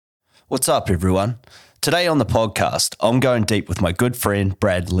What's up, everyone? Today on the podcast, I'm going deep with my good friend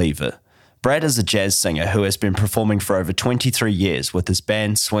Brad Lever. Brad is a jazz singer who has been performing for over 23 years with his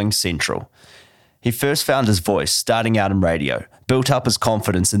band Swing Central. He first found his voice starting out in radio, built up his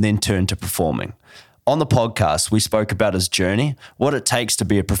confidence, and then turned to performing. On the podcast, we spoke about his journey, what it takes to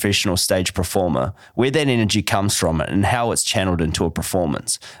be a professional stage performer, where that energy comes from, and how it's channeled into a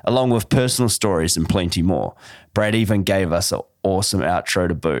performance, along with personal stories and plenty more. Brad even gave us an awesome outro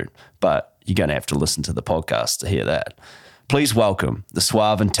to boot, but you're going to have to listen to the podcast to hear that. Please welcome the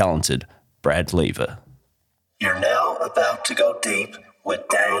suave and talented Brad Lever. You're now about to go deep with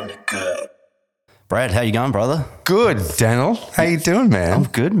Dan Good. Brad, how you going, brother? Good, Daniel. How you doing, man? I'm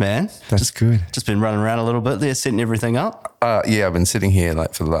good, man. That's good. Just been running around a little bit there, setting everything up. Yeah, I've been sitting here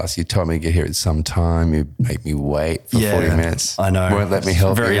for the last. You told me to get here at some time. You make me wait for 40 minutes. I know. Won't let me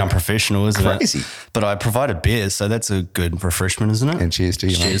help Very you. unprofessional, isn't it? Crazy. But I provided beers, so that's a good refreshment, isn't it? And cheers to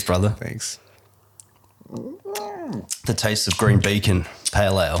you, mate. Cheers, brother. Thanks. The taste of green beacon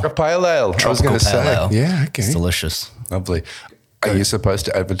pale ale. A pale ale. I was Tropical going to pale say. ale. Yeah, okay. It's delicious. Lovely. Are you supposed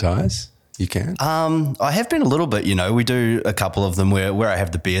to advertise? You can. I have been a little bit, we do a couple of them where I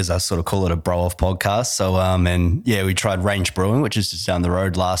have the beers. I sort of call it a bro-off podcast. So, and yeah, we tried Range Brewing, which is just down the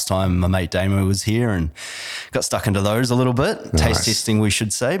road last time my mate Damo was here and got stuck into those a little bit. Nice. Taste testing, we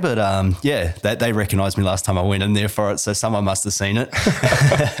should say. But yeah, they recognised me last time I went in there for it. So someone must have seen it.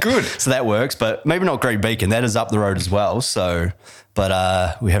 Good. So that works, but maybe not Great Beacon. That is up the road as well. So, but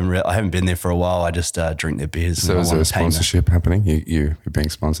I haven't been there for a while. I just drink their beers. So is there a sponsorship happening? You're being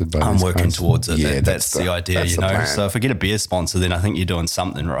sponsored by I'm these working guys? towards it. Yeah, that's the idea, that's the plan. So if I get a beer sponsor, then I think you're doing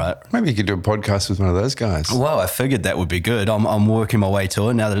something right. Maybe you could do a podcast with one of those guys. Well, I figured that would be good. I'm working my way to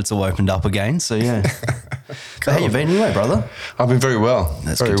it now that it's all opened up again. So yeah. But how you been anyway, brother? I've been very well.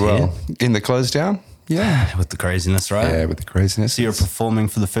 That's very good to well. In the close down? Yeah. With the craziness, right? Yeah, with the craziness. So you're performing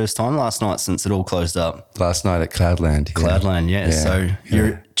for the first time last night since it all closed up. Last night at Cloudland. Yeah. Cloudland, yeah. So you're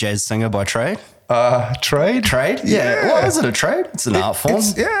a jazz singer by trade? Trade? Trade? Yeah. Well, is it a trade? It's an art form.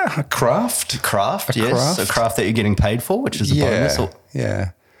 It's, a craft. Craft, A yes. craft. A craft that you're getting paid for, which is a bonus.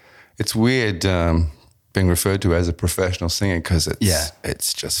 Yeah. It's weird being referred to as a professional singer because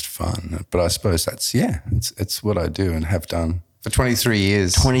it's just fun. But I suppose it's what I do and have done for 23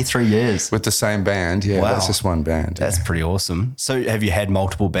 years. 23 years. With the same band. Yeah, Wow. that's just one band. That's pretty awesome. So have you had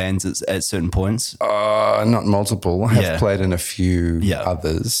multiple bands at certain points? Not multiple. I have Yeah. played in a few Yeah.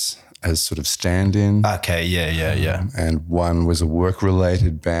 others as sort of stand-in. Okay, yeah. And one was a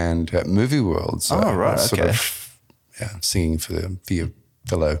work-related band at Movie World. So Oh, right, sort okay. of, singing for your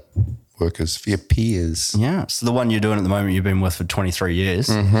fellow workers, for your peers. Yeah. So the one you're doing at the moment, you've been with for 23 years.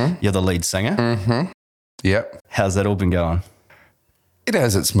 Mm-hmm. You're the lead singer. Mm-hmm. Yep. How's that all been going? It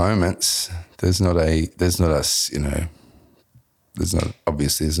has its moments. There's no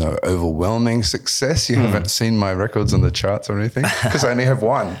overwhelming success. You haven't seen my records on the charts or anything because I only have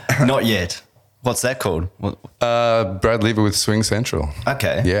one. Not yet. What's that called? Brad Lever with Swing Central.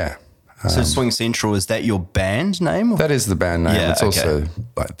 Okay. Yeah. So Swing Central, is that your band name? That is the band name. Yeah, it's okay. also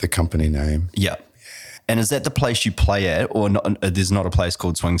like the company name. Yeah. And is that the place you play at, or not, there's not a place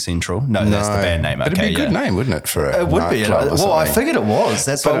called Swing Central? No, that's the band name. But Okay, it'd be a good name, wouldn't it, for a It would be. nightclub or Well, I something? figured it was.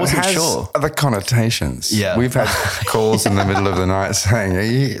 That's why I wasn't it has sure. other connotations. Yeah. We've had calls in the middle of the night saying,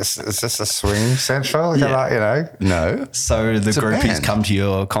 is this a Swing Central? Yeah. No. So the a groupies band. come to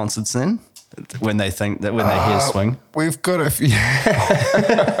your concerts then when they hear swing? We've got a few.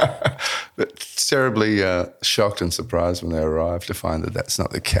 Terribly shocked and surprised when they arrive to find that that's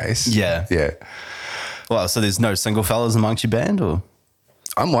not the case. Yeah. Yeah. Well, so there's no single fellas amongst your band, or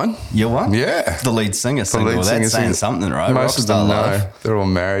I'm one. you're one? Yeah. The lead singer single. lead That's singer saying single. something, right? Most of them Rockstar love. know. They're all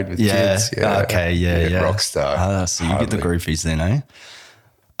married with Yeah. kids. Yeah. Okay. Yeah. Rockstar. Ah, so you get the Hardly. groupies then, eh?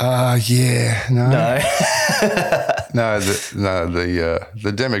 Yeah. No. No.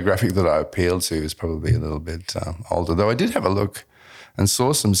 The demographic that I appeal to is probably a little bit older. Though I did have a look and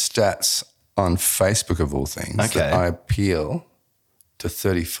saw some stats on Facebook of all things Okay. that I appeal to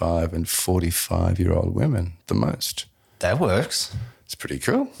 35 and 45-year-old women the most. That works. It's pretty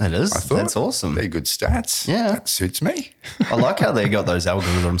cool. It is. I thought. That's awesome. They're good stats. Yeah. That suits me. I like how they got those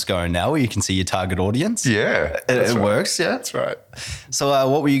algorithms going now where you can see your target audience. Yeah. It works, yeah. That's right. So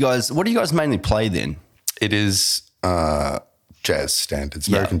what do you guys mainly play then? It is jazz standards,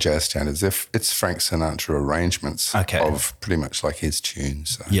 American jazz standards. It's Frank Sinatra arrangements of pretty much like his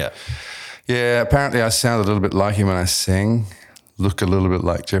tunes. So. Yeah. Yeah, apparently I sound a little bit like him when I sing, look a little bit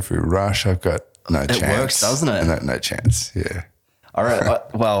like Jeffrey Rush. I've got no chance. It works, doesn't it? No chance, yeah. All right.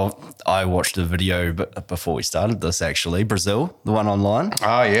 Well, I watched a video before we started this, actually. Brazil, the one online.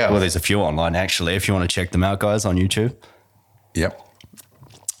 Oh, yeah. Well, there's a few online, actually, if you want to check them out, guys, on YouTube. Yep.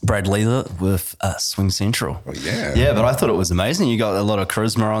 Brad Lever with Swing Central. Oh, yeah. Yeah, but I thought it was amazing. You got a lot of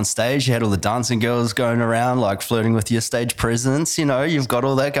charisma on stage. You had all the dancing girls going around, like flirting with your stage presence. You know, you've got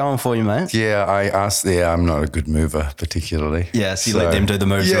all that going for you, mate. Yeah, I'm not a good mover particularly. Yeah, so you let them do the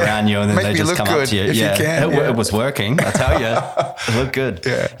moves around you and then they just come up to you. If you can. It was working, I tell you. It looked good.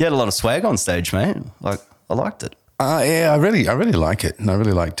 Yeah. You had a lot of swag on stage, mate. Like, I liked it. Yeah, I really like it. And I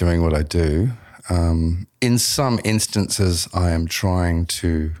really like doing what I do. In some instances, I am trying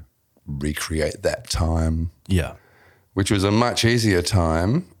to recreate that time. Yeah. Which was a much easier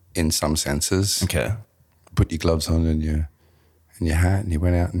time in some senses. Okay. Put your gloves on and your hat and you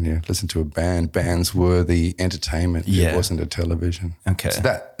went out and you listened to a band. Bands were the entertainment. Yeah. It wasn't a television. Okay.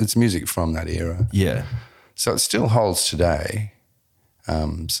 So it's music from that era. Yeah. So it still holds today.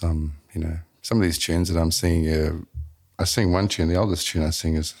 Some of these tunes that I'm singing, I sing one tune. The oldest tune I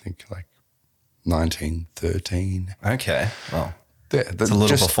sing is, I think, like 1913. Okay. Well, It's a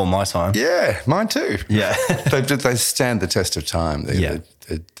little before my time. Yeah, mine too. Yeah. they stand the test of time. The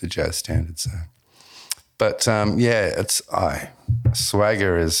jazz standards. But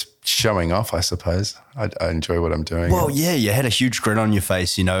swagger is showing off, I suppose. I enjoy what I'm doing. Well, yeah, you had a huge grin on your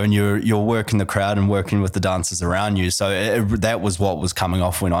face, you know, and you're working the crowd and working with the dancers around you. So that was what was coming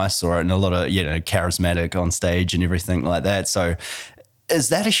off when I saw it, and a lot of, charismatic on stage and everything like that. So is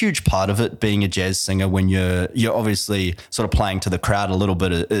that a huge part of it, being a jazz singer, when you're obviously sort of playing to the crowd a little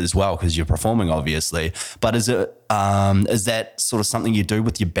bit as well, because you're performing, obviously? But is that sort of something you do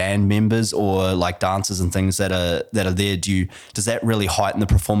with your band members or like dancers and things that are there? Does that really heighten the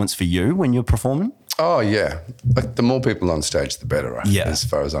performance for you when you're performing? Oh yeah, like the more people on stage, the better. Yeah. As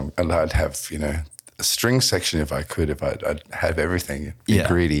far as I'd have a string section if I could. If I'd have everything. Be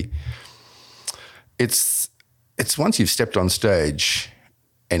greedy. It's once you've stepped on stage.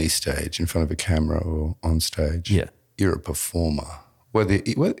 Any stage, in front of a camera or on stage, you're a performer.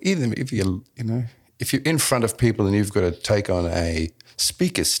 Even if you're in front of people and you've got to take on a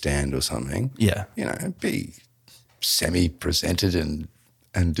speaker stand or something, be semi-presented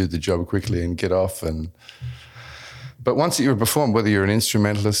and do the job quickly and get off. But once you're a performer, whether you're an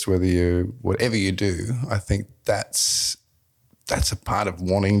instrumentalist, whatever you do, I think that's a part of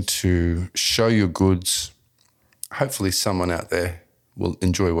wanting to show your goods. Hopefully, someone out there will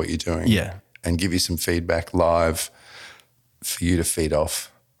enjoy what you're doing and give you some feedback live for you to feed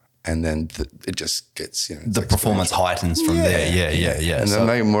off. And then it just gets, the performance heightens from there. Yeah. And then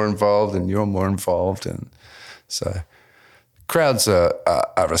they're more involved and you're more involved. And so crowds are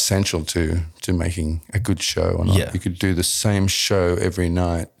essential to making a good show. Or not. You could do the same show every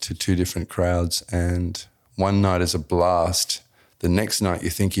night to two different crowds, and one night is a blast. The next night you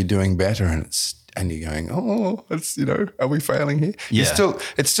think you're doing better and you're going, it's, are we failing here? Yeah.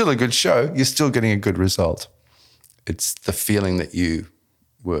 It's still a good show. You're still getting a good result. It's the feeling that you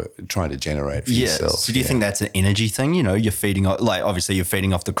were trying to generate for yourself. So do you think that's an energy thing? You're feeding off, obviously you're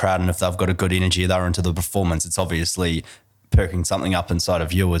feeding off the crowd, and if they've got a good energy, they're into the performance. It's obviously perking something up inside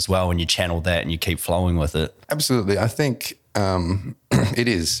of you as well, when you channel that and you keep flowing with it. Absolutely. I think it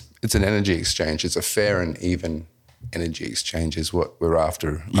is. It's an energy exchange. It's a fair and even energy exchange is what we're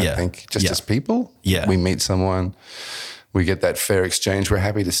after, I think, just as people. Yeah. We meet someone, we get that fair exchange. We're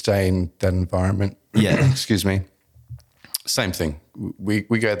happy to stay in that environment. Yeah. Excuse me. Same thing. We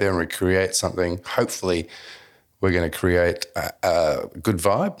go there and we create something. Hopefully we're going to create a good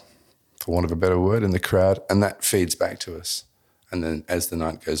vibe, for want of a better word, in the crowd, and that feeds back to us. And then as the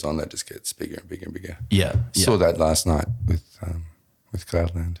night goes on, that just gets bigger and bigger and bigger. Yeah. Saw that last night with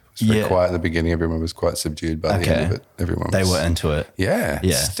Cloudland. It was very quiet at the beginning. Everyone was quite subdued by the end of it. They were into it. Yeah.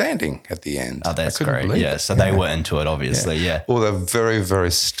 Standing at the end. Oh, that's great. Yeah. So they were into it, obviously. Yeah. Well, they're very,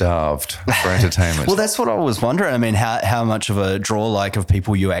 very starved for entertainment. Well, that's what I was wondering. I mean, how much of a draw of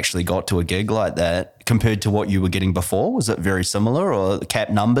people you actually got to a gig like that compared to what you were getting before? Was it very similar, or cap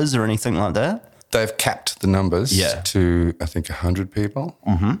numbers or anything like that? They've capped the numbers to, I think, 100 people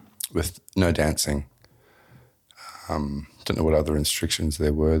with no dancing. Don't know what other restrictions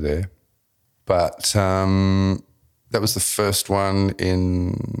there were there. But that was the first one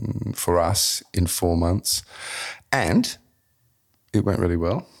for us in 4 months. And it went really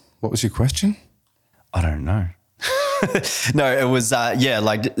well. What was your question? I don't know. No, it was,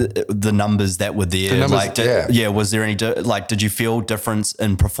 the numbers that were there. Was there any, did you feel difference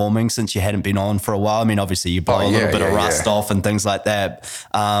in performing since you hadn't been on for a while? I mean, obviously you blow a little bit of rust off and things like that.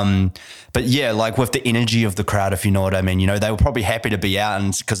 But with the energy of the crowd, if you know what I mean, they were probably happy to be out,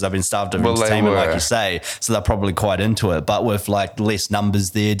 and because they've been starved of entertainment, like you say, so they're probably quite into it. But with less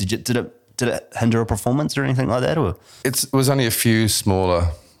numbers there, did it hinder a performance or anything like that? Or it was only a few smaller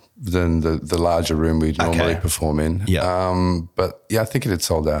than the larger room we'd normally perform in. Yeah. But yeah, I think it had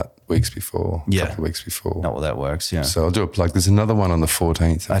sold out weeks before, a couple of weeks before. Not well, that works, yeah. So I'll do a plug. There's another one on the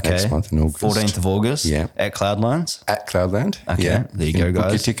 14th of next month in August. 14th of August? Yeah. At Cloudlands? At Cloudland. Okay, yeah. there you go, guys.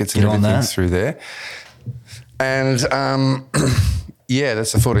 Book your tickets and everything through there. And yeah,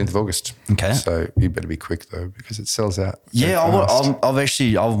 that's the 14th of August. Okay. So you better be quick though, because it sells out. Yeah, I've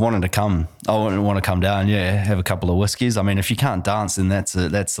wanted to come. I want to come down. Yeah, have a couple of whiskeys. I mean, if you can't dance, then that's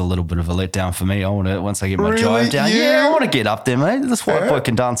a little bit of a letdown for me. I want to, once I get my drive down. Yeah, I want to get up there, mate. This white boy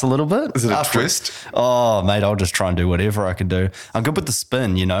can dance a little bit. Is it a twist? Oh, mate, I'll just try and do whatever I can do. I'm good with the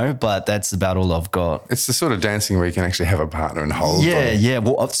spin, but that's about all I've got. It's the sort of dancing where you can actually have a partner and hold. Yeah.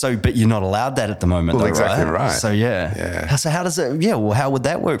 Well, but you're not allowed that at the moment, though, exactly right. So yeah. So how does it? Yeah. Well, how would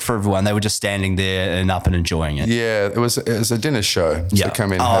that work for everyone? They were just standing there and up and enjoying it. Yeah, it was a dinner show. So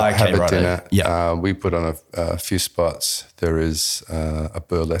come in, have a dinner. Yeah. We put on a few spots. There is a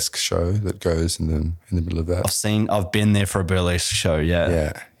burlesque show that goes in the middle of that. I've been there for a burlesque show.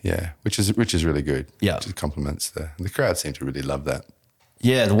 Yeah. Yeah. Which is really good. Yeah. Which compliments the crowd seem to really love that.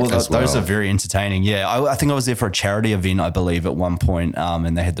 Yeah, well, those are very entertaining. Yeah, I think I was there for a charity event, I believe, at one point,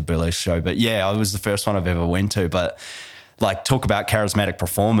 and they had the burlesque show. But yeah, I was the first one I've ever went to. But like, talk about charismatic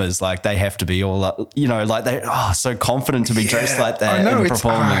performers, like they have to be all, like they so confident to be dressed like that and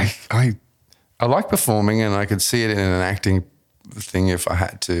performing. I like performing, and I could see it in an acting thing if I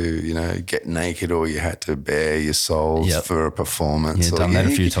had to, get naked, or you had to bare your souls for a performance. Yeah, done that a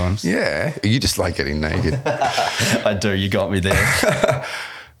few times. Yeah, you just like getting naked. I do. You got me there.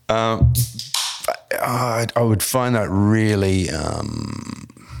 I would find that really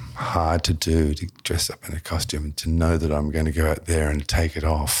hard to do, to dress up in a costume and to know that I'm going to go out there and take it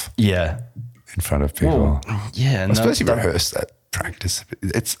off. Yeah, in front of people. Well, yeah, I suppose you rehearse that practice.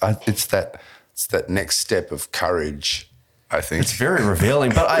 It's that next step of courage. I think it's very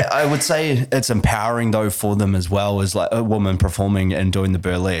revealing, but I would say it's empowering though for them as well, as like a woman performing and doing the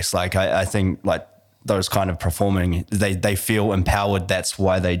burlesque. Like I think like those kind of performing, they feel empowered. That's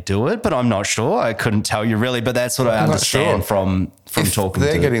why they do it. But I'm not sure. I couldn't tell you really. But that's what I understand from talking.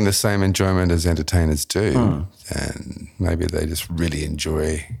 They're getting the same enjoyment as entertainers do, and maybe they just really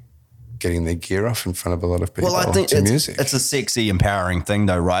enjoy getting their gear off in front of a lot of people. Well, I think music. It's a sexy, empowering thing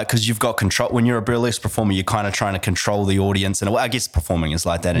though, right? Because you've got control. When you're a burlesque performer, you're kind of trying to control the audience. And I guess performing is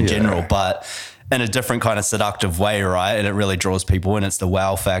like that in general, but in a different kind of seductive way, right? And it really draws people in. It's the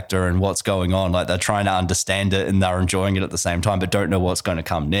wow factor and what's going on. Like they're trying to understand it and they're enjoying it at the same time, but don't know what's going to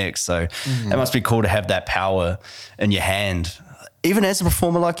come next. So it must be cool to have that power in your hand. Even as a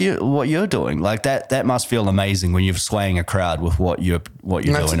performer like you, what you're doing, like that must feel amazing when you're swaying a crowd with what you're doing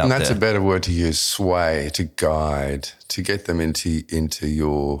up there. And that's a better word to use, sway, to guide, to get them into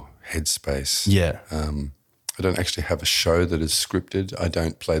your headspace. Yeah. I don't actually have a show that is scripted. I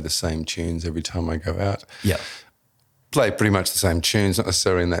don't play the same tunes every time I go out. Yeah. Play pretty much the same tunes, not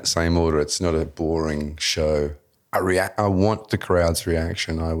necessarily in that same order. It's not a boring show. I want the crowd's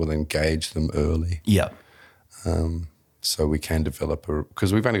reaction. I will engage them early. Yeah. So we can develop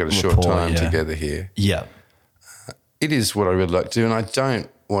because we've only got a short time together here. Yeah. It is what I really like to do, and I don't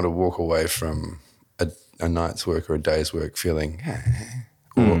want to walk away from a night's work or a day's work feeling,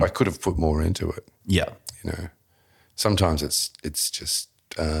 or I could have put more into it. Yeah. Sometimes it's just,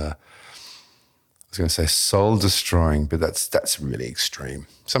 I was going to say soul destroying, but that's really extreme.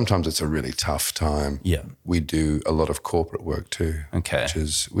 Sometimes it's a really tough time. Yeah. We do a lot of corporate work too. Okay.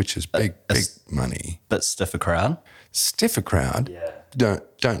 Which is big money. But stiffer crowd? Stiffer crowd. Yeah.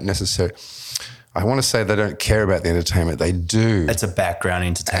 Don't necessarily. I want to say they don't care about the entertainment. They do. It's a background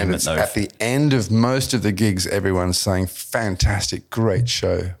entertainment, though. At the end of most of the gigs, everyone's saying, fantastic, great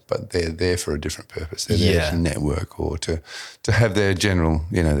show, but they're there for a different purpose. They're there to network or to have their general,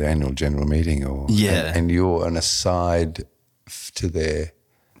 their annual general meeting and you're an aside to their...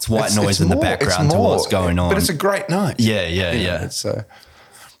 It's white noise in the background to what's going on. But it's a great night. Yeah. So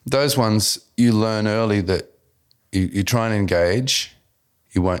those ones, you learn early that you try and engage,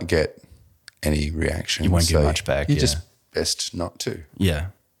 you won't get any reaction. You won't get much back. You're just best not to. Yeah.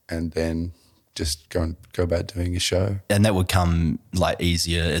 And then just go about doing your show. And that would come like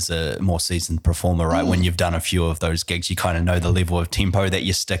easier as a more seasoned performer, right? When you've done a few of those gigs, you kind of know the level of tempo that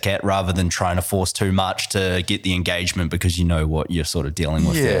you stick at rather than trying to force too much to get the engagement because you know what you're sort of dealing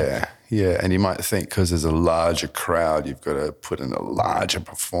with there. Yeah. And you might think because there's a larger crowd, you've got to put in a larger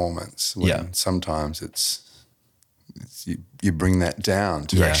performance. Sometimes it's you bring that down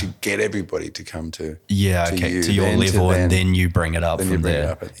to actually get everybody to come to to your level, and then you bring it up from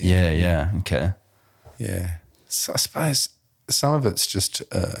there. Okay. Yeah. So I suppose some of it's just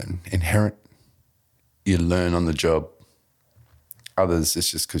inherent. You learn on the job. Others, it's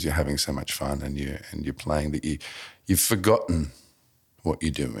just because you're having so much fun and you're playing that you've forgotten what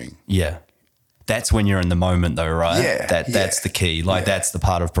you're doing. Yeah. That's when you're in the moment though, right? Yeah. That's the key. Like that's the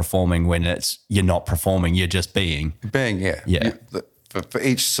part of performing when you're not performing, you're just being. Being, yeah. Yeah. For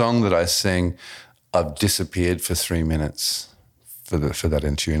each song that I sing, I've disappeared for 3 minutes for that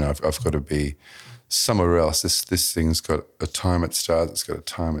in tune. I've got to be somewhere else. This thing's got a time it starts, it's got a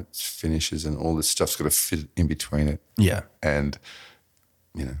time it finishes, and all this stuff's got to fit in between it. Yeah. And,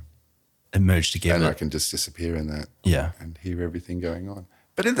 it merged together. and I can just disappear in that. Yeah. And hear everything going on.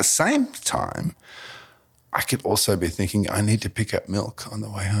 But at the same time, I could also be thinking, I need to pick up milk on the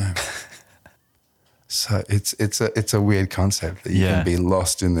way home. So it's a weird concept that you can be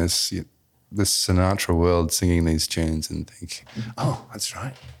lost in this Sinatra world singing these tunes and think, oh, that's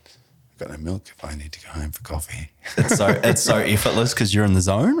right. I've got no milk if I need to go home for coffee. It's so effortless because you're in the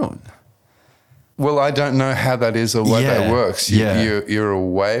zone? Or? Well, I don't know how that is or why that works. Yeah. You're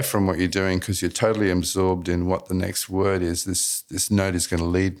away from what you're doing because you're totally absorbed in what the next word is. This note is going to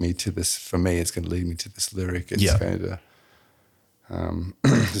lead me to this. For me, it's going to lead me to this lyric. It's going to...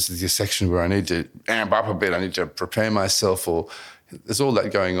 this is your section where I need to amp up a bit. I need to prepare myself, or there's all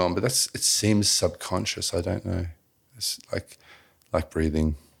that going on. But it seems subconscious. I don't know. It's like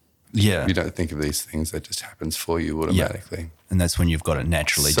breathing. Yeah, you don't think of these things; that just happens for you automatically. Yeah. And that's when you've got it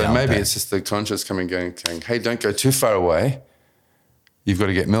naturally. So maybe it's just the conscious going, hey, don't go too far away. You've got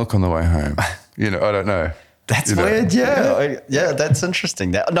to get milk on the way home. I don't know. That's weird. Yeah. Yeah. That's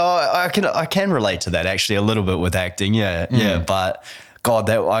interesting. I can relate to that actually a little bit with acting. Yeah. Yeah. But God,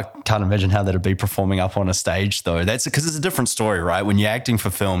 I can't imagine how that'd be performing up on a stage though. That's because it's a different story, right? When you're acting for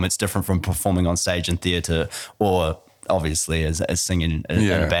film, it's different from performing on stage in theatre or obviously as singing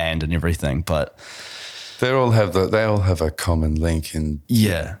in a band and everything. But they all have a common link in.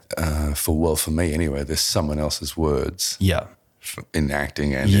 Yeah. For me anyway, there's someone else's words. Yeah. In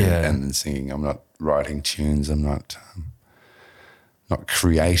acting and in singing. I'm not writing tunes. I'm not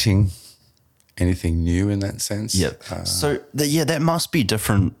creating anything new in that sense. Yeah. That must be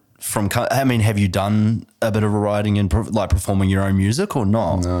different from. I mean, have you done a bit of writing and like performing your own music or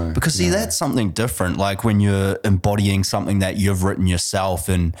not? No. Because that's something different. Like when you're embodying something that you've written yourself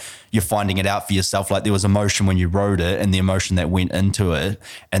and you're finding it out for yourself. Like there was emotion when you wrote it and the emotion that went into it,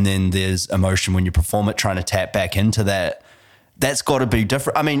 and then there's emotion when you perform it, trying to tap back into that. That's got to be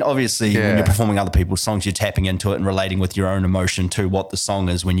different. I mean, obviously, when you're performing other people's songs, you're tapping into it and relating with your own emotion to what the song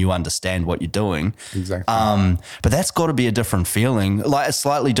is when you understand what you're doing. Exactly. But that's got to be a different feeling, like a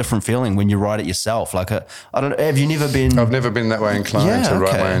slightly different feeling when you write it yourself. Like, I don't know, have you never been? I've never been that way inclined to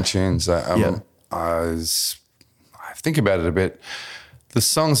write my own tunes. I think about it a bit. The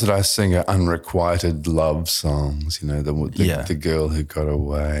songs that I sing are unrequited love songs. The girl who got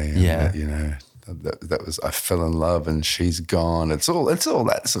away. And that was I fell in love and she's gone. It's all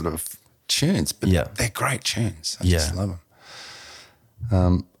that sort of tunes, but they're great tunes. I just love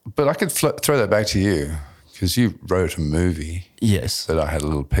them. But I could throw that back to you because you wrote a movie. Yes, that I had a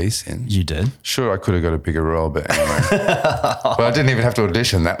little piece in. You did. Sure, I could have got a bigger role, but anyway. But I didn't even have to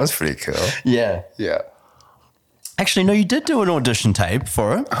audition. That was pretty cool. Yeah. Actually, no, you did do an audition tape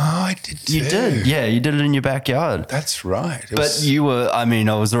for it. Oh, I did too. You did. Yeah, you did it in your backyard. That's right. You were, I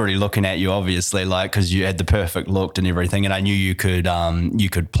was already looking at you, obviously, like, because you had the perfect look and everything, and I knew you could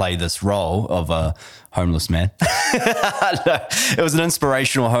play this role of a homeless man. It was an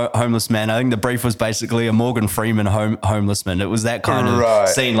inspirational homeless man. I think the brief was basically a Morgan Freeman homeless man. It was that kind of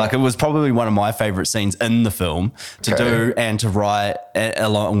scene. Like, it was probably one of my favorite scenes in the film to do and to write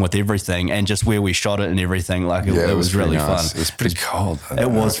along with everything, and just where we shot it and everything. Like, it was really fun. It was pretty cold.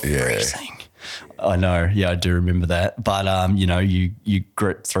 It was freezing. I know. Yeah, I do remember that. But you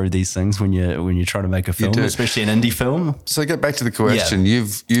grit through these things when you're trying to make a film, especially an indie film. So get back to the question. Yeah.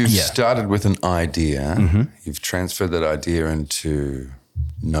 You've started with an idea. Mm-hmm. You've transferred that idea into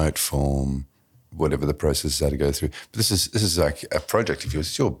note form, whatever the process is had to go through. But this is like a project of yours.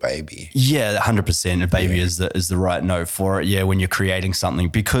 It's your baby. Yeah, 100%. A baby is the right note for it. Yeah, when you're creating something,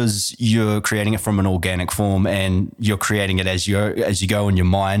 because you're creating it from an organic form and you're creating it as you go in your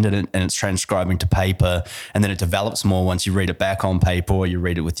mind, and it's transcribing to paper, and then it develops more once you read it back on paper or you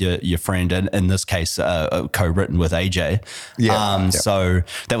read it with your friend. And in this case, co-written with AJ. So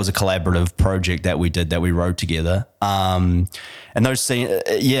that was a collaborative project that we did, that we wrote together. And those scenes,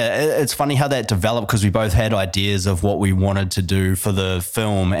 it's funny how that developed, because we both had ideas of what we wanted to do for the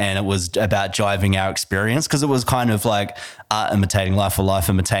film, and it was about jiving our experience, because it was kind of like art imitating life or life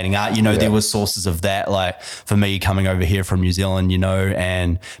imitating art. There were sources of that, like for me coming over here from New Zealand,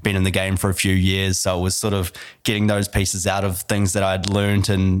 and been in the game for a few years. So it was sort of getting those pieces out of things that I'd learned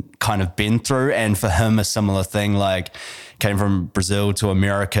and kind of been through. And for him, a similar thing, like came from Brazil to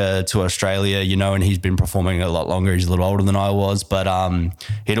America to Australia, you know, and he's been performing a lot longer. He's a little older than I was, but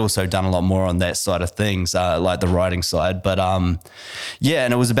he'd also done a lot more on that side of things, like the writing side. But yeah,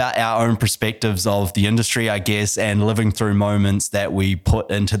 and it was about our own perspectives of the industry, I guess, and living through moments that we put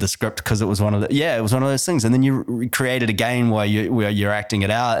into the script, because it was one of those things. And then you created a game where you're acting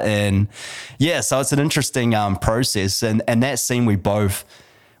it out, and yeah, so it's an interesting process. And that scene, we both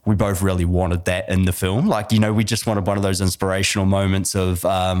really wanted that in the film. Like, you know, we just wanted one of those inspirational moments of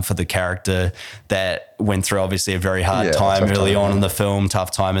for the character that went through obviously a very hard time early on in the film, tough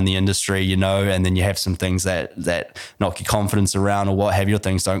time in the industry, you know, and then you have some things that knock your confidence around or what have you,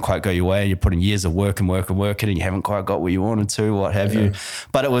 things don't quite go your way. You're putting years of work and you haven't quite got what you wanted to, what have you.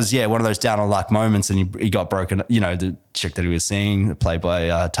 But it was, one of those down on luck moments, and he got broken, you know, the chick that he was seeing, played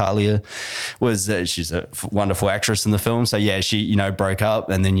by Talia, was she's a wonderful actress in the film. So yeah, she, you know, broke up,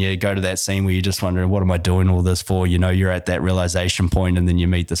 and then you go to that scene where you're just wondering, what am I doing all this for? You know, you're at that realization point, and then you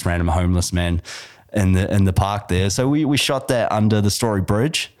meet this random homeless man in the park there. So we shot that under the Story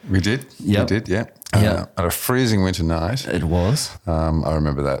Bridge. We did. Yep. We did, yeah. On a freezing winter night. It was. I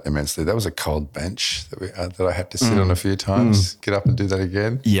remember that immensely. That was a cold bench that I had to sit on a few times. Get up and do that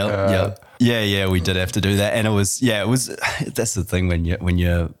again. Yep. Yeah, we did have to do that. And it was, that's the thing when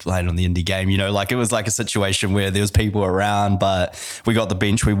you're playing on the indie game, you know, like it was like a situation where there was people around, but we got the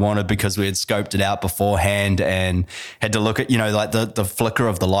bench we wanted because we had scoped it out beforehand and had to look at, you know, like the flicker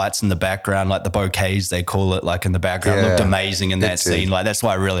of the lights in the background, like the bouquets, they call it, like in the background, looked amazing in that scene. Like that's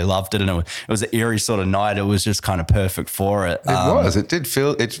why I really loved it. And it was an eerie sort of night. It was just kind of perfect for it. It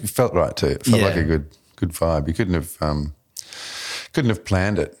felt right too. It felt like a good vibe. You couldn't have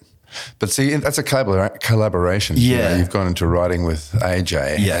planned it. But see, that's a collaboration. Yeah. You know, you've gone into writing with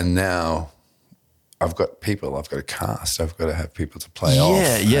AJ, and now I've got a cast. I've got to have people to play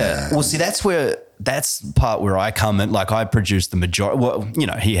off. Yeah. Well, see, that's the part where I come in. Like I produced the majority. Well, you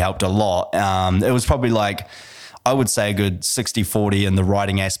know, he helped a lot. It was probably like, I would say a good 60-40 in the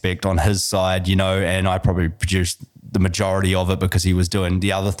writing aspect on his side, you know, and I probably produced the majority of it because he was doing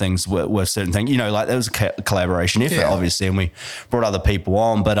the other things with certain things, you know, like there was a collaboration effort, obviously, and we brought other people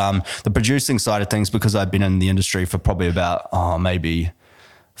on. But the producing side of things, because I've been in the industry for probably about maybe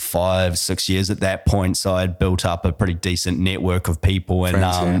 5-6 years at that point, so I'd built up a pretty decent network of people,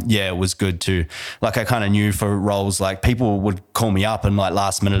 and it was good to, like, I kind of knew for roles, like people would call me up and like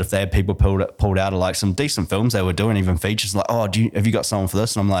last minute if they had people pulled out of like some decent films they were doing, even features, like, oh, have you got someone for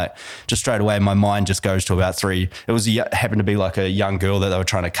this? And I'm like, just straight away my mind just goes to about 3. It was happened to be like a young girl that they were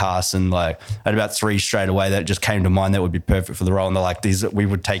trying to cast, and like I had about 3 straight away that just came to mind that would be perfect for the role, and they're like, we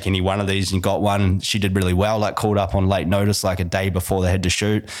would take any one of these, and got one, and she did really well, like called up on late notice, like a day before they had to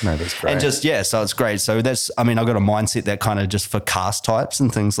shoot. No, that's great. And just, so it's great. So I've got a mindset that kind of just for cast types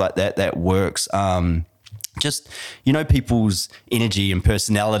and things like that works. Just, you know, people's energy and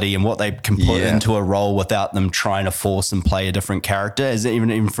personality and what they can put into a role without them trying to force and play a different character. Is it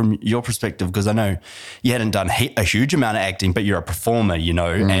even from your perspective? Because I know you hadn't done a huge amount of acting, but you're a performer, you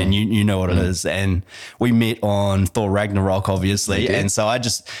know, and you know what it is. And we met on Thor Ragnarok, obviously. And so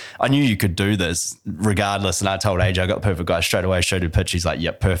I knew you could do this regardless. And I told AJ, I got the perfect guy straight away, showed him a pitch. He's like,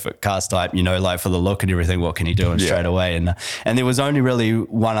 yep, perfect cast type, you know, like for the look and everything, what can he do? And straight away. And there was only really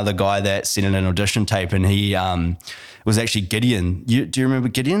one other guy that sent in an audition tape, and he was actually Gideon. Do you remember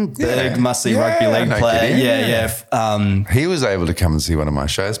Gideon? Big, muscly rugby league player. He was able to come and see one of my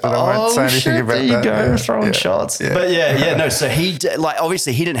shows, but I won't say anything about that. There you go, throwing shots. Yeah. But no, so he, like,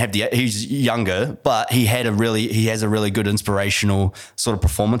 obviously he didn't have he's younger, but he has a really good inspirational sort of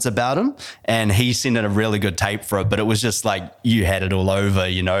performance about him, and he sent in a really good tape for it, but it was just like, you had it all over,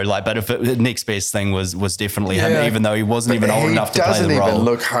 you know, like, but the next best thing was definitely him, even though he wasn't even old enough to play the role. He doesn't even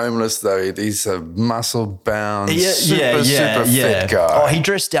look homeless though. He's a muscle-bound, super fit guy. Oh, he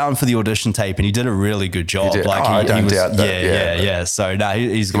dressed down for the audition tape, and he did a really good job. Like I don't doubt that. Yeah. So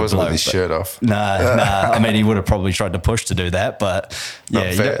he's good. He wasn't with his shirt off. Nah. I mean, he would have probably tried to push to do that, but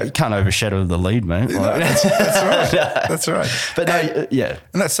you can't overshadow the lead, mate. That's right. That's right. But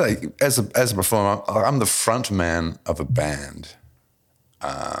and that's as a performer, I'm the front man of a band.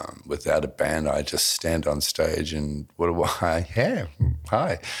 Without a band, I just stand on stage and what do I? Yeah,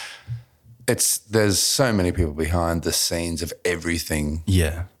 hi. There's so many people behind the scenes of everything.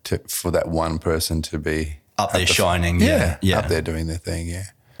 For that one person to be up there shining. Up there doing their thing. Yeah.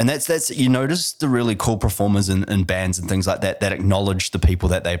 And that's you notice the really cool performers in bands and things like that acknowledge the people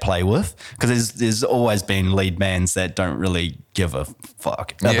that they play with, because there's always been lead bands that don't really give a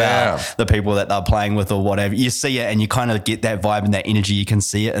fuck about the people that they're playing with or whatever. You see it and you kind of get that vibe and that energy. You can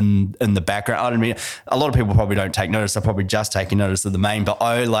see it in the background. I don't mean, a lot of people probably don't take notice. They're probably just taking notice of the main, but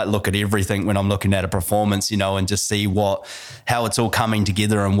I like look at everything when I'm looking at a performance, and just see how it's all coming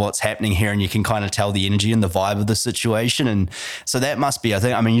together and what's happening here. And you can kind of tell the energy and the vibe of the situation. And so that must be,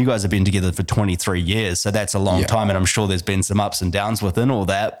 you guys have been together for 23 years, so that's a long time. And I'm sure there's been some ups and downs within all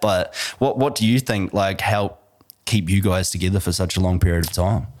that. But what do you think helped keep you guys together for such a long period of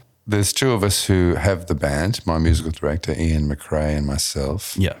time? There's two of us who have the band, my musical director, Ian McRae, and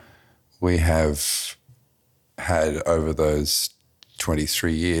myself. Yeah. We have had, over those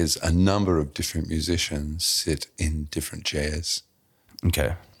 23 years, a number of different musicians sit in different chairs.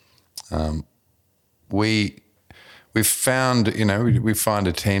 Okay. We've found, we find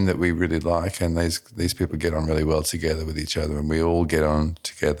a team that we really like, and these people get on really well together with each other, and we all get on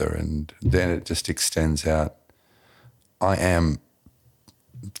together, and then it just extends out. I am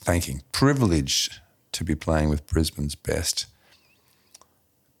privileged to be playing with Brisbane's best.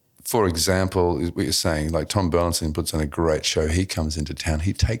 For example, what you're saying, like Tom Burlinson puts on a great show. He comes into town.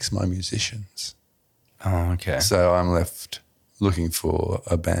 He takes my musicians. Oh, okay. So I'm left looking for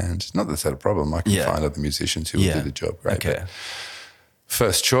a band. Not that that's a problem. I can find other musicians who will do the job great. Okay. But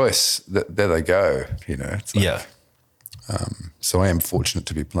first choice, there they go. It's like, so I am fortunate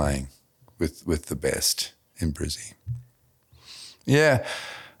to be playing with the best in Brizzy. Yeah.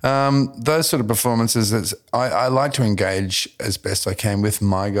 Those sort of performances, I like to engage as best I can with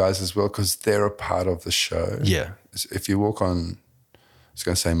my guys as well, because they're a part of the show. Yeah. If you walk on, I was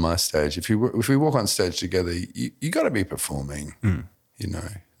going to say my stage, if we walk on stage together, you got to be performing.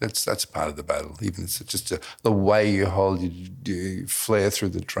 That's part of the battle. Even if it's just the way you hold, you flare through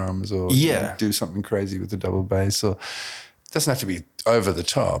the drums, or do something crazy with the double bass, or it doesn't have to be over the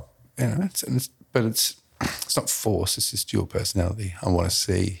top. But it's not force, it's just your personality I want to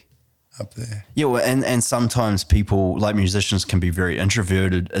see up there. Yeah, well, and sometimes people, like musicians, can be very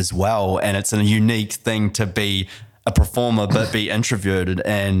introverted as well, and it's a unique thing to be a performer but be introverted,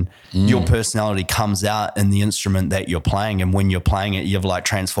 and your personality comes out in the instrument that you're playing, and when you're playing it, you're like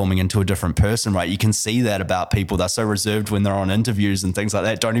transforming into a different person, right? You can see that about people. They're so reserved when they're on interviews and things like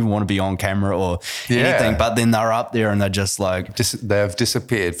that, don't even want to be on camera or anything, but then they're up there and they're just like they've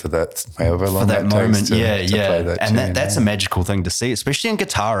disappeared for that however long that moment to play that and tune, that's a magical thing to see, especially in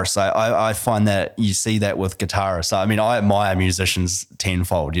guitarists. I find that you see that with guitarists. I mean, I admire musicians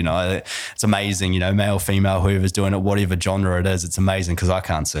tenfold. It's amazing, male, female, whoever's doing it, whatever genre it is, it's amazing, because I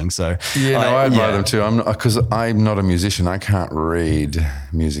can't sing. So I admire them too. Because I'm not a musician. I can't read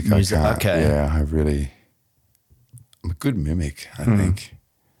music. I can't. Okay. Yeah, I'm a good mimic, I think.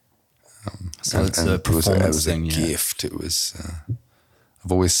 So it's a performance thing. It was a gift. It was.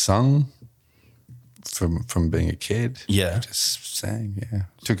 I've always sung from being a kid. Yeah, just sang. Yeah,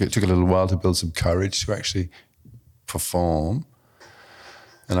 took a little while to build some courage to actually perform.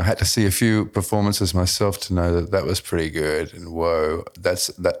 And I had to see a few performances myself to know that was pretty good. And whoa,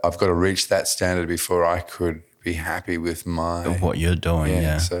 I've got to reach that standard before I could be happy with what you're doing.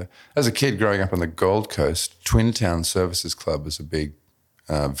 Yeah. So as a kid growing up on the Gold Coast, Twin Town Services Club was a big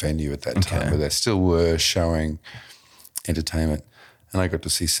venue at that time, where they still were showing entertainment. And I got to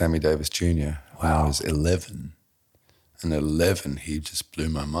see Sammy Davis Jr. when I was 11. And at 11, he just blew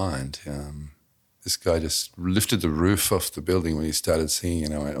my mind. This guy just lifted the roof off the building when he started singing,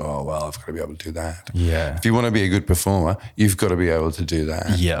 and I went, oh, well, I've got to be able to do that. Yeah. If you want to be a good performer, you've got to be able to do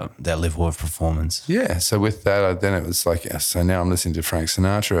that. Yeah, that level of performance. Yeah, so with that, then it was like, so now I'm listening to Frank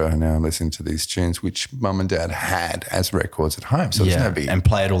Sinatra, and now I'm listening to these tunes, which mum and dad had as records at home. So there's no big... and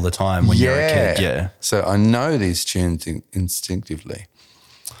play it all the time when you're a kid, So I know these tunes instinctively.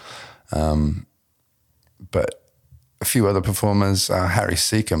 But... a few other performers, Harry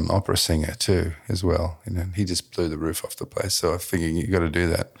Seacombe, opera singer too, as well. He just blew the roof off the place. So I'm thinking, you got to do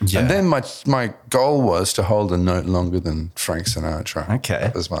that. Yeah. And then my goal was to hold a note longer than Frank Sinatra. Okay,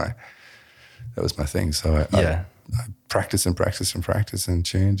 that was my thing. So I practice and practice and practice and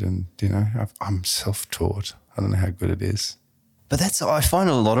tuned, and I'm self-taught. I don't know how good it is. But I find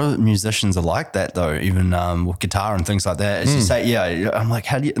a lot of musicians are like that though, even with guitar and things like that. As you say, I'm like,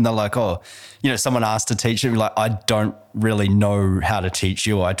 how do you, and they're like, oh, someone asked to teach you, like, I don't really know how to teach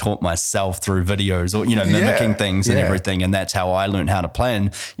you. I taught myself through videos or, mimicking things and everything. And that's how I learned how to play.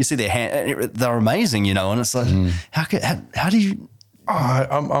 And you see they're amazing, and it's like, how do you? Oh,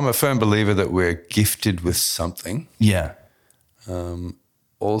 I'm a firm believer that we're gifted with something. Yeah.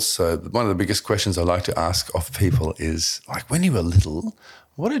 also, one of the biggest questions I like to ask of people is, like, when you were little,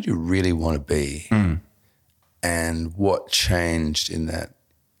 what did you really want to be? And what changed in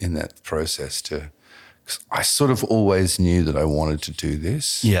that process to... Because I sort of always knew that I wanted to do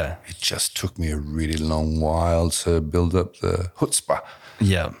this. Yeah. It just took me a really long while to build up the chutzpah.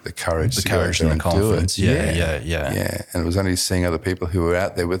 Yeah. The courage to courage go out and there the and do confidence. it. Yeah. And it was only seeing other people who were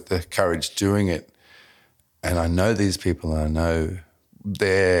out there with the courage doing it. And I know these people, and I know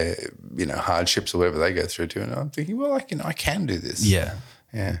their, hardships or whatever they go through too. And I'm thinking, well, I can do this. Yeah.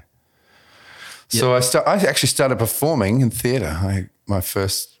 Yeah. So I actually started performing in theatre. My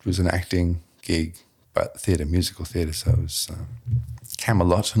first was an acting gig, but musical theatre. So it was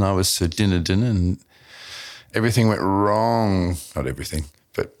Camelot, and I was Sir Dinner, and everything went wrong. Not everything,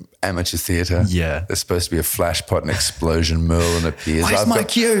 but amateur theatre. Yeah. There's supposed to be a flash pot, an explosion, Merlin appears. Where's my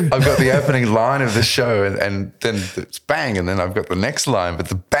cue? I've got the opening line of the show, and then it's bang, and then I've got the next line, but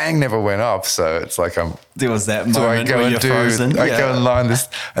the bang never went off. So it's like there was that so moment where you're frozen. I go and line this,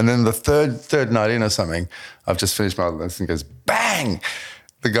 and then the third night in or something, I've just finished my lines and goes bang.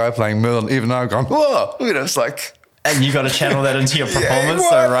 The guy playing Merlin, even though I've gone, whoa, it's like... And you got to channel that into your performance,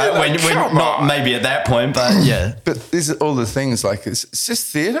 well, though, right? When not maybe at that point, but yeah. But these are all the things, like, it's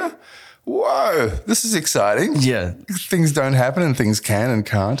just theatre? Whoa, this is exciting. Yeah. Things don't happen and things can and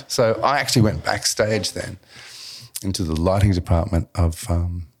can't. So I actually went backstage then into the lighting department of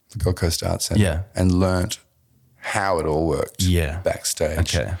the Gold Coast Arts Centre and learnt how it all worked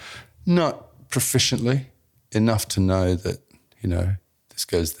backstage. Okay. Not proficiently, enough to know that, this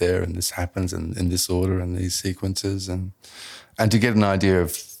goes there and this happens and in this order and these sequences and to get an idea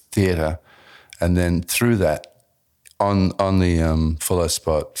of theatre, and then through that on the follow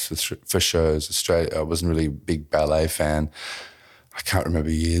spot for shows. Australia, I wasn't really a big ballet fan. I can't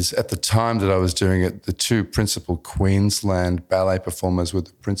remember years. At the time that I was doing it, the two principal Queensland ballet performers were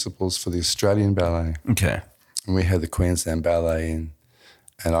the principals for the Australian Ballet. Okay. And we had the Queensland Ballet in,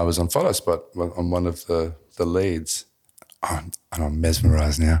 and I was on follow spot on one of the leads. And I'm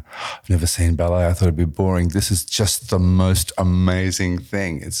mesmerised now. I've never seen ballet. I thought it'd be boring. This is just the most amazing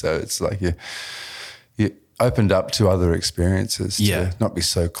thing. And so it's like you opened up to other experiences to not be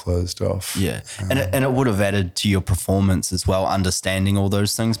so closed off. Yeah. And it would have added to your performance as well, understanding all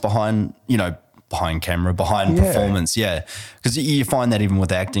those things behind camera, behind performance. Yeah. Because you find that even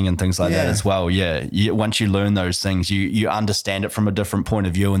with acting and things like that as well. Yeah. Once you learn those things, you understand it from a different point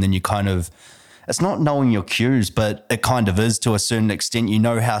of view, and then you kind of... It's not knowing your cues, but it kind of is to a certain extent. You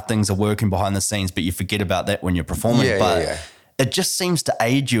know how things are working behind the scenes, but you forget about that when you're performing. It just seems to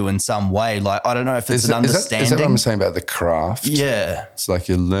aid you in some way. Like, I don't know if it's an understanding. Is that what I'm saying about the craft? Yeah. It's like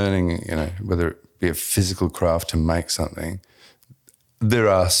you're learning, whether it be a physical craft to make something, there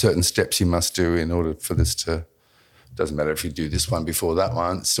are certain steps you must do in order for this to... Doesn't matter if you do this one before that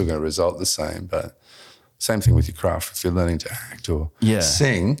one, it's still going to result the same. But same thing with your craft. If you're learning to act or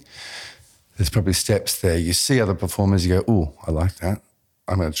sing... There's probably steps there. You see other performers, you go, oh, I like that.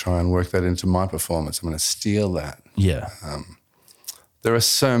 I'm going to try and work that into my performance. I'm going to steal that. Yeah. There's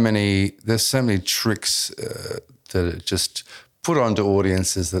so many tricks that are just put onto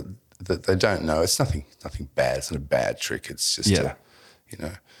audiences that they don't know. It's nothing bad. It's not a bad trick. It's just,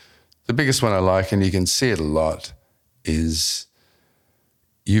 the biggest one I like, and you can see it a lot, is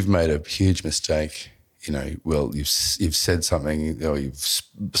you've made a huge mistake. You've said something, or you've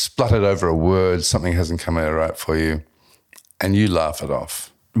spluttered over a word, something hasn't come out right for you, and you laugh it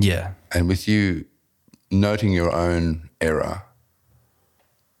off. Yeah. And with you noting your own error,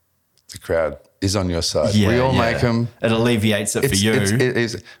 the crowd is on your side. Yeah, we all make them. It alleviates it for you.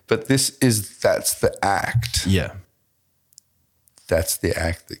 But that's the act. Yeah. That's the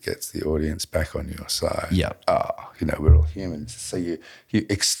act that gets the audience back on your side. Yeah. We're all humans. So you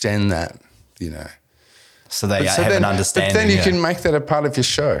extend that, So they have an understanding. But then you can make that a part of your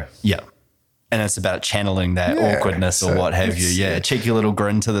show. Yeah. And it's about channeling that awkwardness or what have you. Yeah, a cheeky little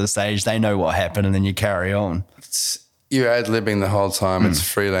grin to the stage. They know what happened, and then you carry on. You're ad-libbing the whole time. It's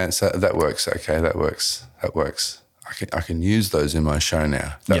freelance. That works. Okay, that works. I can use those in my show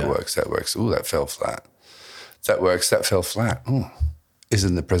now. That works. Ooh, that fell flat. That works. That fell flat. Ooh, is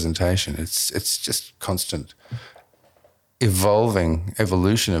in the presentation. It's just constant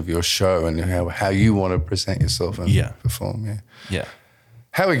evolution of your show and how you want to present yourself and perform. Yeah.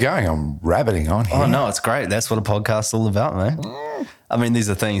 How are we going? I'm rabbiting on here. Oh, no, it's great. That's what a podcast's all about, man. I mean, these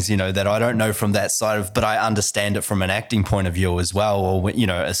are things, that I don't know from that side of, but I understand it from an acting point of view as well, or,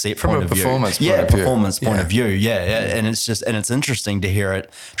 a set point of view. From a performance point of view. Performance point of view. Yeah. And it's interesting to hear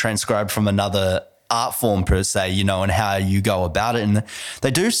it transcribed from another art form per se, and how you go about it. And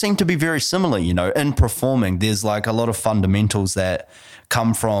they do seem to be very similar, in performing. There's like a lot of fundamentals that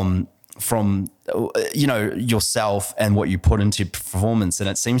come from yourself and what you put into performance. And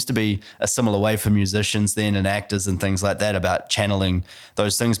it seems to be a similar way for musicians then and actors and things like that about channeling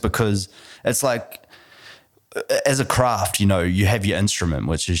those things, because it's like, as a craft, you have your instrument,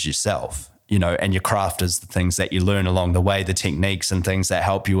 which is yourself, and your craft is the things that you learn along the way, the techniques and things that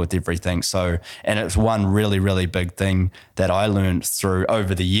help you with everything. So, and it's one really, really big thing that I learned through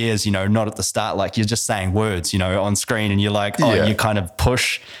over the years, not at the start, like you're just saying words, on screen and you're like, you kind of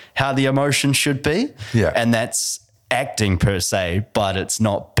push how the emotion should be. Yeah. And that's acting per se, but it's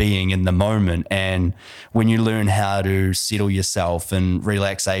not being in the moment. And when you learn how to settle yourself and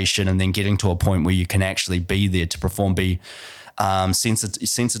relaxation and then getting to a point where you can actually be there to perform, be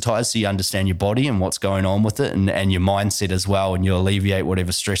sensitized so you understand your body and what's going on with it and your mindset as well, and you alleviate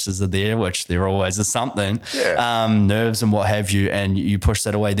whatever stresses are there, which there always is something, nerves and what have you, and you push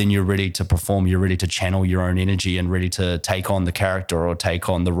that away, then you're ready to perform, you're ready to channel your own energy and ready to take on the character or take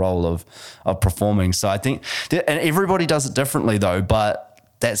on the role of performing. So I think and everybody does it differently though, but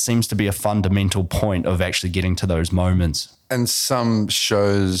that seems to be a fundamental point of actually getting to those moments. And some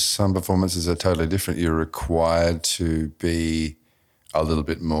shows, some performances are totally different. You're required to be a little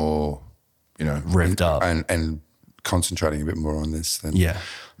bit more, revved up and concentrating a bit more on this than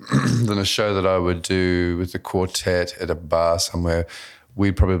a show that I would do with the quartet at a bar somewhere.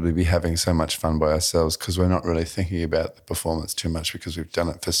 We'd probably be having so much fun by ourselves because we're not really thinking about the performance too much because we've done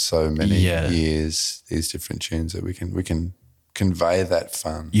it for so many years, these different tunes that we can convey that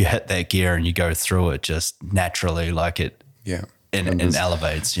fun. You hit that gear and you go through it just naturally, like it. Yeah. And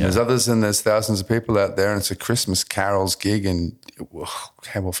elevates. Yeah. There's others and there's thousands of people out there, and it's a Christmas carols gig. And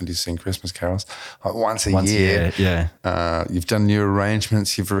how often do you sing Christmas carols? Like once a year. Yeah. You've done new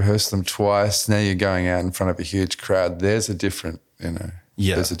arrangements. You've rehearsed them twice. Now you're going out in front of a huge crowd. There's a different,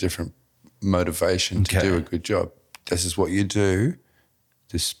 there's a different motivation to do a good job. This is what you do.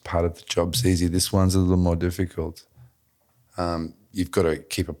 This part of the job's easy. This one's a little more difficult. You've got to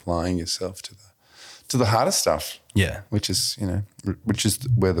keep applying yourself to the harder stuff. Yeah. Which is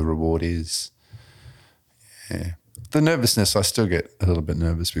where the reward is. Yeah. The nervousness, I still get a little bit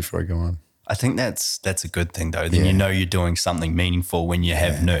nervous before I go on. I think that's a good thing though. Then you're doing something meaningful when you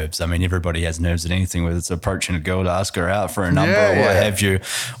have nerves. I mean, everybody has nerves at anything, whether it's approaching a girl to ask her out for a number or what have you,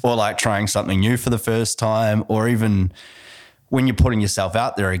 or like trying something new for the first time, or even when you're putting yourself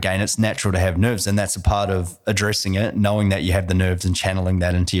out there again, it's natural to have nerves, and that's a part of addressing it, knowing that you have the nerves and channeling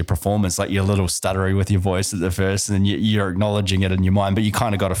that into your performance. Like you're a little stuttery with your voice at the first and you're acknowledging it in your mind, but you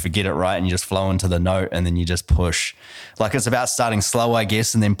kind of got to forget it, right? And you just flow into the note and then you just push. Like it's about starting slow, I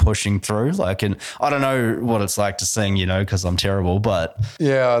guess, and then pushing through. Like, and I don't know what it's like to sing, because I'm terrible, but.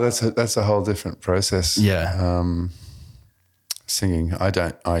 Yeah, that's a whole different process. Yeah. Singing, I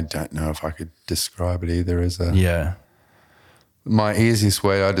don't know if I could describe it either as a. Yeah. My easiest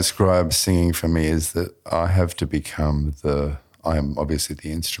way I describe singing for me is that I have to become I am obviously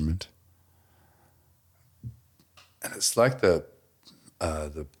the instrument. And it's like the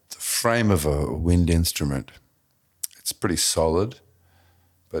frame of a wind instrument. It's pretty solid,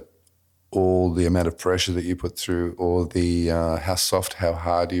 but all the amount of pressure that you put through, or the how soft, how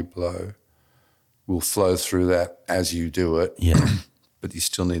hard you blow will flow through that as you do it. Yeah. But you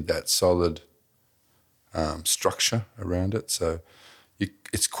still need that solid structure around it. So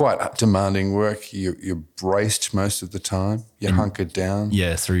it's quite demanding work. You're braced most of the time. You're hunkered down.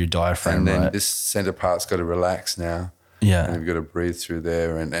 Yeah, through your diaphragm, and then right? this centre part's got to relax now. Yeah. And you've got to breathe through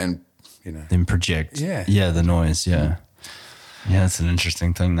there and then project. Yeah. Yeah, the noise, yeah. Yeah, it's an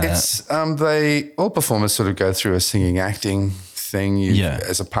interesting thing that. It's all performers sort of go through a singing acting thing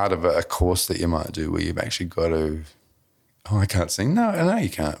as a part of a course that you might do where you've actually got to I can't sing. No, you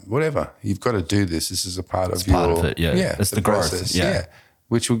can't. Whatever. You've got to do this. This is a part of part of it, yeah. It's the growth, process. Yeah.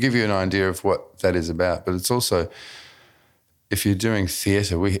 Which will give you an idea of what that is about. But it's also, if you're doing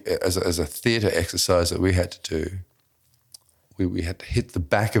theatre, as a theatre exercise that we had to do, we had to hit the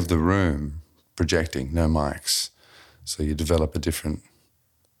back of the room projecting, no mics. So you develop a different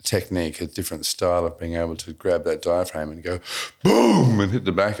technique, a different style of being able to grab that diaphragm and go boom and hit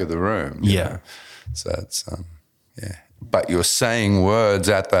the back of the room. Yeah. know? So it's, but you're saying words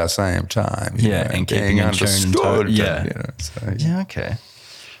at the same time. And keeping in tune. Okay.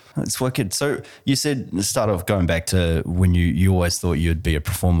 It's wicked. So you said, start off going back to when you always thought you'd be a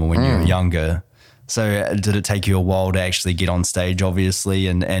performer when you were younger. So did it take you a while to actually get on stage, obviously,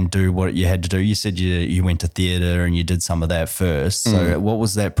 and do what you had to do? You said you went to theatre and you did some of that first. So what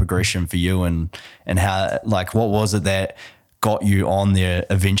was that progression for you and how, like, what was it that got you on there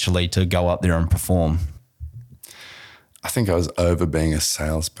eventually to go up there and perform? I think I was over being a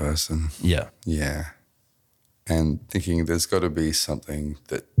salesperson. Yeah. Yeah. and thinking there's got to be something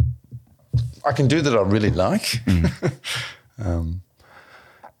that I can do that I really like.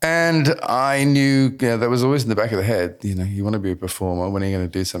 And I knew, that was always in the back of the head, you want to be a performer, when are you going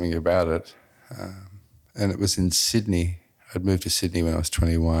to do something about it? And it was in Sydney. I'd moved to Sydney when I was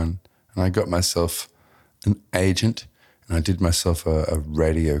 21, and I got myself an agent, and I did myself a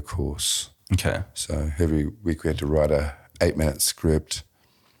radio course. Okay. So every week we had to write a 8-minute script,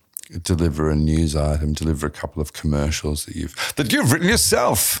 deliver a news item, deliver a couple of commercials that you've written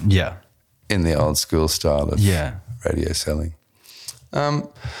yourself. Yeah. In the old school style of radio selling.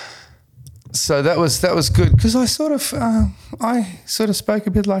 So that was good because I sort of spoke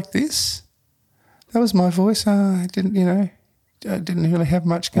a bit like this. That was my voice. I didn't really have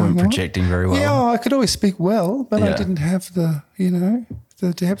much going on. Weren't projecting very well. Yeah, I could always speak well, but I didn't have the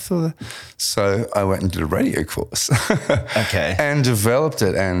depth or the. So I went and did a radio course. Okay. And developed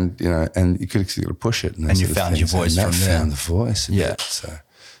it, and you could push it, and you found your voice from there. Found the voice. A bit, so.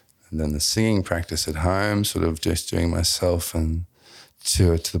 And then the singing practice at home, sort of just doing myself, and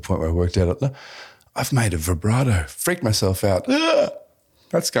to the point where I worked out, I've made a vibrato, freaked myself out.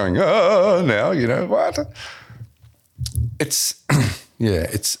 That's going, now, what? It's,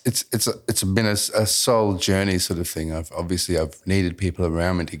 it's been a soul journey sort of thing. I've needed people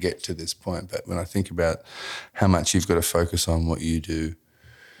around me to get to this point. But when I think about how much you've got to focus on what you do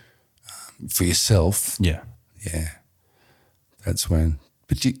for yourself. Yeah. That's when.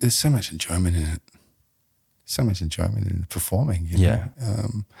 But there's so much enjoyment in it. So much enjoyment in performing. You know?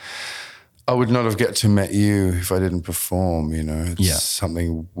 I would not have get to met you if I didn't perform. It's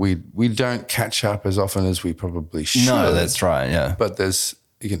something we don't catch up as often as we probably should. No, that's right. Yeah, but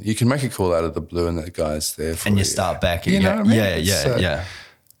you can make a call out of the blue, and that guy's there for you. And you start back. You know what I mean? Yeah.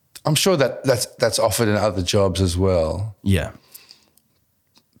 I'm sure that's offered in other jobs as well. Yeah,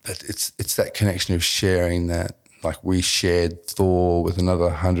 but it's that connection of sharing that. Like we shared Thor with another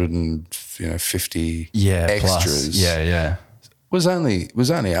 150 extras. Plus. Yeah. Was only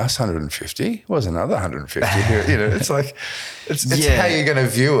us 150. Was another 150. It's like it's how you're going to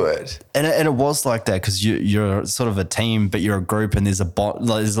view it. And it was like that because you're sort of a team, but you're a group, and there's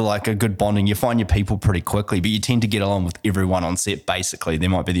like a good bonding. You find your people pretty quickly, but you tend to get along with everyone on set. Basically, there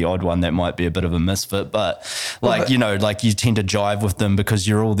might be the odd one that might be a bit of a misfit, but you tend to jive with them because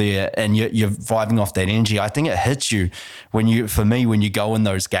you're all there and you're vibing off that energy. I think it hits you when you go in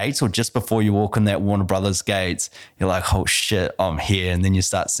those gates or just before you walk in that Warner Brothers gates. You're like, oh shit, I'm here, and then you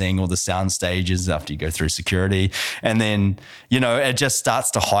start seeing all the sound stages after you go through security, and then it just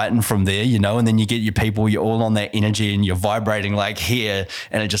starts to heighten from there, and then you get your people, you're all on that energy and you're vibrating like here,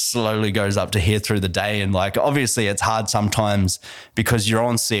 and it just slowly goes up to here through the day. And like obviously it's hard sometimes because you're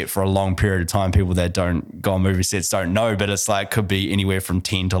on set for a long period of time. People that don't go on movie sets don't know, but it's like could be anywhere from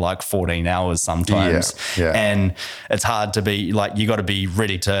 10 to like 14 hours sometimes. And it's hard to be like, you got to be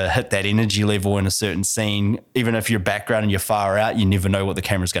ready to hit that energy level in a certain scene. Even if you're background and you're far out, you never know what the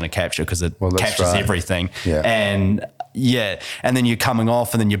camera's going to capture because it captures everything. And then you're coming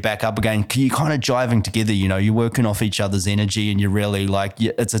off and then you're back up again. You're kind of jiving together, you're working off each other's energy, and you're really like,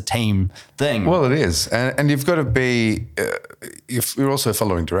 it's a team thing. Well, it is. And you've got to be, you're also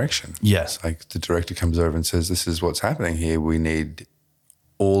following direction. Yes. Like the director comes over and says, this is what's happening here. We need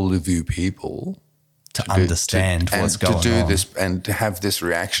all of you people to understand what's going on. To do this and to have this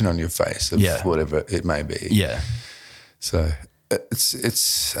reaction on your face of whatever it may be. Yeah. So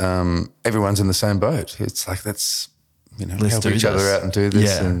it's everyone's in the same boat. It's like, let's, help each other out and do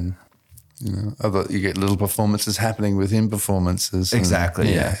this. And, you get little performances happening within performances.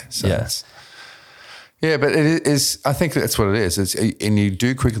 Exactly. But it is, I think that's what it is. And you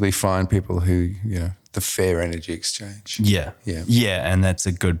do quickly find people who, the fair energy exchange. Yeah. And that's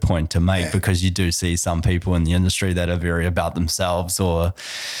a good point to make because you do see some people in the industry that are very about themselves or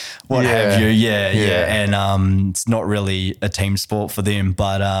what have you. And it's not really a team sport for them.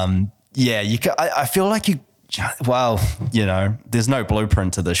 But I feel like there's no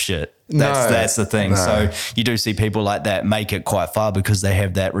blueprint to this shit. That's the thing. No. So you do see people like that make it quite far because they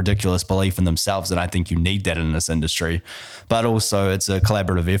have that ridiculous belief in themselves, and I think you need that in this industry. But also it's a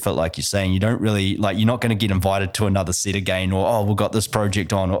collaborative effort, like you're saying. You don't really, you're not going to get invited to another set again or, we've got this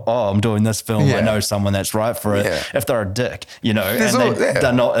project on, or, I'm doing this film. I know someone that's right for it. If they're a dick, and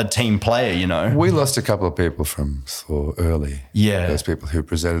they're not a team player, We lost a couple of people from Thor early. Yeah. Those people who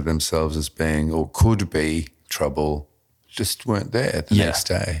presented themselves as being or could be trouble just weren't there the next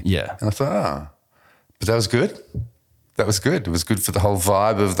day. Yeah. And I thought, but that was good. That was good. It was good for the whole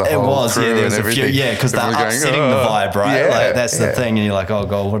vibe of the whole crew and everything. Because they're upsetting the vibe, right? That's the thing. And you're like, oh,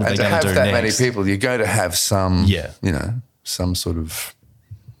 God, what are they going to do next? To have that many people, you're going to have some, some sort of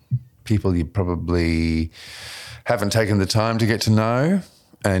people you probably haven't taken the time to get to know,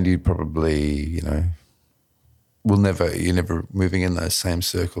 and you probably, you're never moving in those same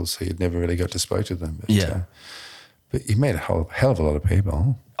circles, so you'd never really got to spoke to them. But you met a hell of a lot of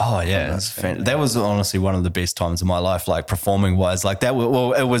people. Oh yeah, that was honestly one of the best times of my life, like performing wise. Like that,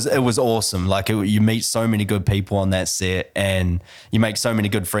 well, it was awesome. Like you meet so many good people on that set, and you make so many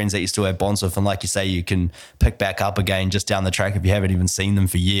good friends that you still have bonds with. And like you say, you can pick back up again just down the track if you haven't even seen them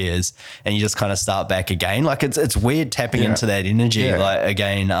for years, and you just kind of start back again. Like it's weird tapping into that energy, like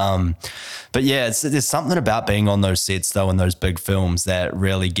again. But yeah, there's something about being on those sets though, in those big films that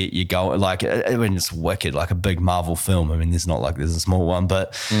really get you going. Like when it's wicked, like a big Marvel film. I mean, there's a small one,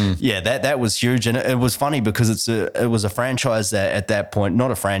 but yeah, that was huge. And it was funny because it was a franchise that at that point, not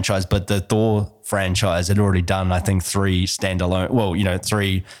a franchise, but the Thor franchise had already done, I think, 3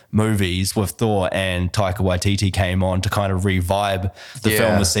 movies with Thor, and Taika Waititi came on to kind of revive the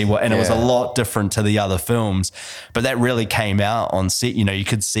film to see what, and it was a lot different to the other films, but that really came out on set. You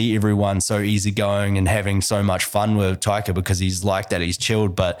could see everyone so easygoing and having so much fun with Taika because he's like that. He's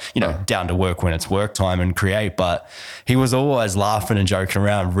chilled, but down to work when it's work time and create, but he was always laughing and joking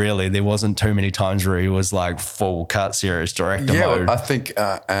around. Really, there wasn't too many times where he was like full cut serious director mode. I think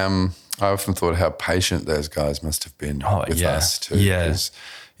I often thought how patient those guys must have been with us too. Yeah. Because,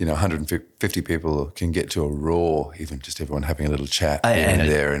 150 people can get to a roar, even just everyone having a little chat here and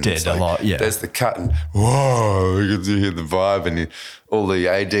there. And did a lot, yeah. There's the cut and, whoa, you can hear the vibe, and all the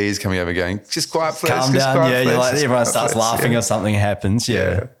ADs coming over going, just quiet, please. Calm down, like everyone starts laughing or something happens,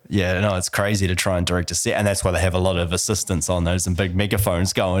 Yeah, no, it's crazy to try and direct a set, and that's why they have a lot of assistants on those and big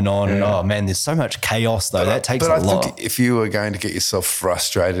megaphones going on. Yeah. And oh man, there's so much chaos though. That takes a lot. But I think if you were going to get yourself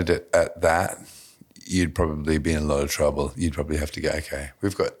frustrated at that, you'd probably be in a lot of trouble. You'd probably have to go, okay,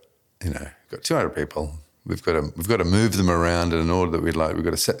 we've got 200 people. We've got to move them around in an order that we'd like. We've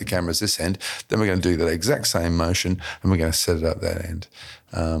got to set the cameras this end. Then we're going to do that exact same motion, and we're going to set it up that end.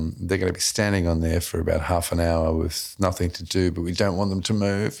 They're going to be standing on there for about half an hour with nothing to do, but we don't want them to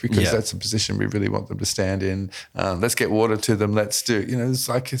move because that's the position we really want them to stand in. Let's get water to them. Let's do. It's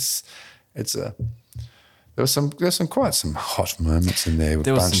like it's a. There was quite some hot moments in there.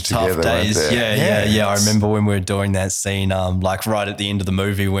 There was some tough days. Yeah. I remember when we were doing that scene, like right at the end of the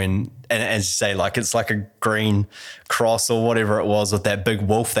movie when, and as you say, like it's like a green cross or whatever it was with that big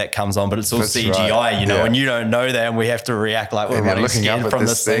wolf that comes on, but it's all CGI, right. And you don't know that, and we have to react like we're running scared from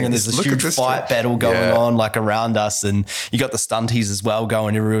this thing, and there's this huge fight battle going on like around us, and you got the stunties as well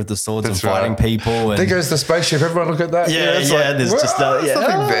going everywhere with the swords and fighting people. And there goes the spaceship. Everyone look at that. There's just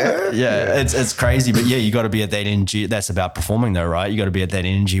nothing there. It's crazy, but you got to be at that energy. That's about performing though, right? You got to be at that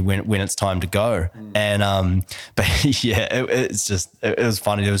energy when it's time to go. And but it was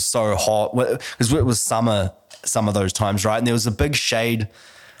funny. It was so hot because it was summer some of those times, right? And there was a big shade.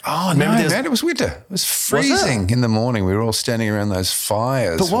 Oh, no, man, it was winter. It was freezing in the morning. We were all standing around those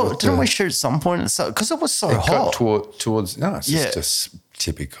fires. But didn't we shoot at some point? Because it was so hot. Towards it's just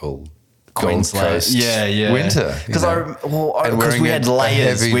typical Queensland, winter. Because we had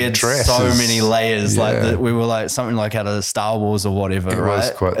layers, we had so many layers. Like we were like something like out of Star Wars or whatever. It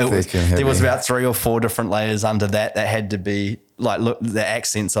was quite thick and heavy. There was about 3 or 4 different layers under that had to be like look the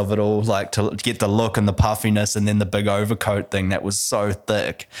accents of it all, like to get the look and the puffiness, and then the big overcoat thing that was so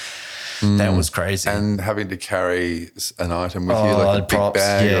thick. That was crazy. And having to carry an item with you, like a big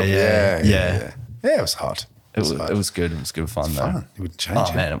bag. Yeah, it was hot. It was good. It was good fun though. Fun. It would change.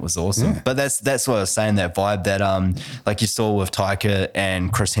 Oh man, it was awesome. Yeah. But that's what I was saying. That vibe that like you saw with Taika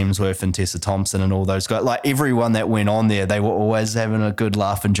and Chris Hemsworth and Tessa Thompson and all those guys. Like everyone that went on there, they were always having a good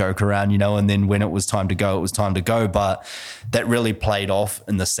laugh and joke around, And then when it was time to go, it was time to go. But that really played off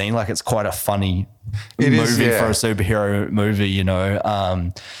in the scene. Like it's quite a funny movie for a superhero movie,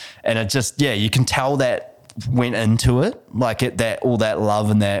 And it just you can tell that went into it, like that all that love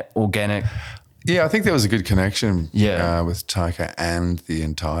and that organic. Yeah, I think there was a good connection with Taika and the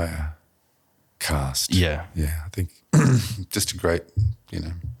entire cast. Yeah. I think just a great,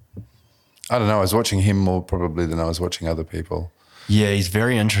 I don't know, I was watching him more probably than I was watching other people. Yeah, he's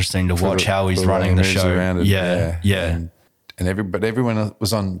very interesting to watch how he's running the show. Around it. But everyone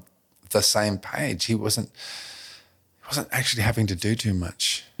was on the same page. He wasn't actually having to do too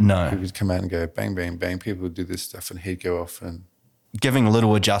much. No. He would come out and go bang, bang, bang. People would do this stuff and he'd go off and giving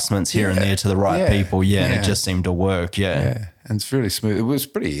little adjustments here and there to the right people, and it just seemed to work, and it's really smooth. It was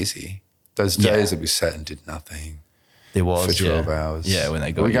pretty easy. Those days that we sat and did nothing, There was, for 12 hours. Yeah, when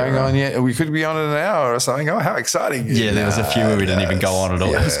they got We're going on yet? We could be on in an hour or something. Oh, how exciting. Yeah, there was a few where we didn't even go on at all.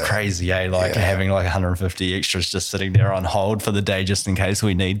 Yeah. It was crazy, like having like 150 extras just sitting there on hold for the day just in case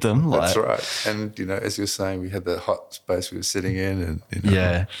we need them. That's right. And, as you were saying, we had the hot space we were sitting in. And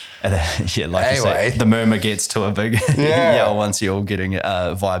Yeah. And like Anyway. you say, the murmur gets to a big yell once you're all getting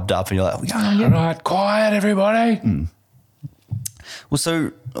vibed up and you're like, we're going on yet? All right, quiet, everybody. Well,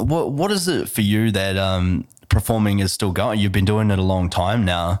 so what is it for you that performing is still going? You've been doing it a long time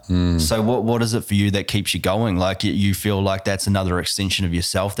now. So what is it for you that keeps you going? Like you feel like that's another extension of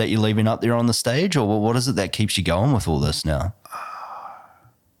yourself that you're leaving up there on the stage, or what is it that keeps you going with all this now?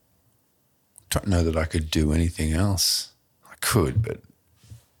 Don't know that I could do anything else. I could, but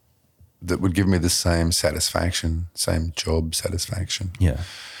that would give me the same satisfaction, same job satisfaction. Yeah.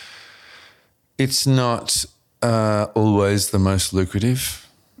 It's not always the most lucrative.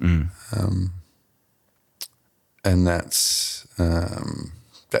 And that's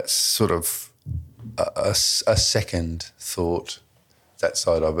sort of a second thought, that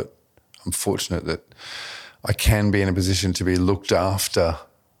side of it. I'm fortunate that I can be in a position to be looked after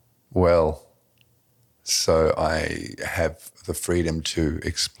well. So I have the freedom to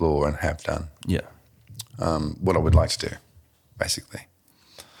explore and have done what I would like to do, basically.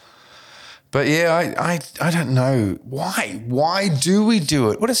 But yeah, I don't know why. Why do we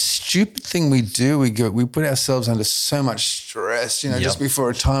do it? What a stupid thing we do. We put ourselves under so much stress. Just before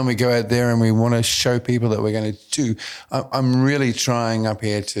a time we go out there and we want to show people that we're going to do. I'm really trying up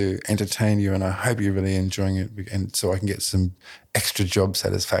here to entertain you, and I hope you're really enjoying it, and so I can get some extra job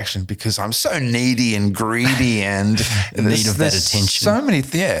satisfaction because I'm so needy and greedy and need of that attention. So many,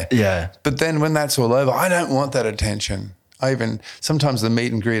 Yeah. But then when that's all over, I don't want that attention. Sometimes the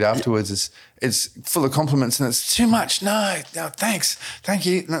meet and greet afterwards is full of compliments and it's too much. No, thanks, thank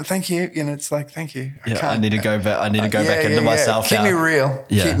you, no, thank you. It's like, thank you. I need to go back. I need to go back into myself. Keep now. me real.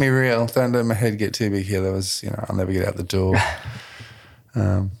 Yeah. Keep me real. Don't let my head get too big here. I'll never get out the door.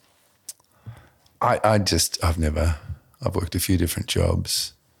 I've worked a few different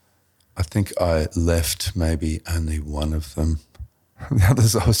jobs. I think I left maybe only one of them. The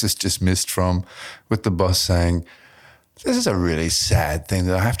others I was just dismissed from, with the boss saying, this is a really sad thing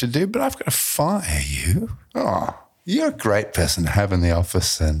that I have to do, but I've got to fire you. Oh, you're a great person to have in the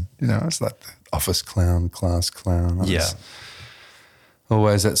office. And, it's like the office clown, class clown.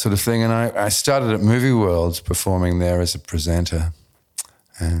 Always that sort of thing. And I started at Movie Worlds performing there as a presenter.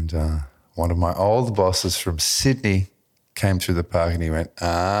 And one of my old bosses from Sydney came through the park and he went,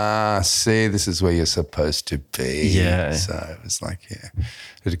 see, this is where you're supposed to be. Yeah. So it was like, it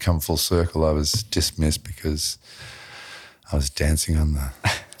had come full circle. I was dismissed because I was dancing on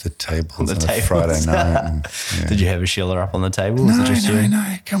the tables on a Friday night. And, Did you have a Schiller up on the table? No,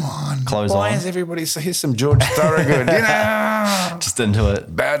 come on. Clothes Why on? is everybody, so here's some George Thorogood, Just into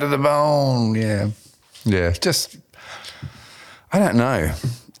it. bad to the bone, Yeah, just, I don't know.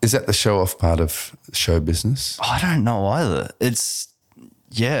 Is that the show-off part of show business? I don't know either. I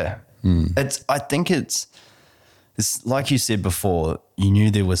think it's like you said before, you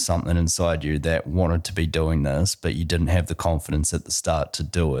knew there was something inside you that wanted to be doing this, but you didn't have the confidence at the start to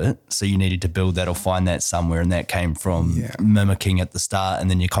do it. So you needed to build that or find that somewhere. And that came from mimicking at the start.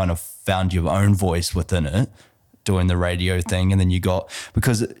 And then you kind of found your own voice within it, doing the radio thing. And then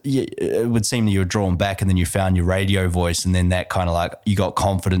because it would seem that you were drawn back and then you found your radio voice, and then that kind of like you got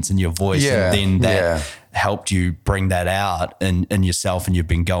confidence in your voice, and then that helped you bring that out in yourself, and you've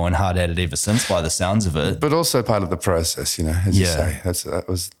been going hard at it ever since by the sounds of it. But also part of the process, as you say. That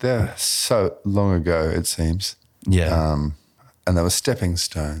was there so long ago, it seems. Yeah. And there were stepping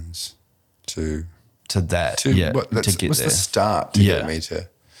stones to that. to get what's there. the start to get me to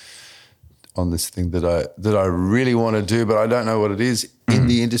on this thing that I really want to do, but I don't know what it is in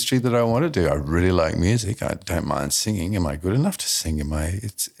the industry that I want to do. I really like music. I don't mind singing. Am I good enough to sing?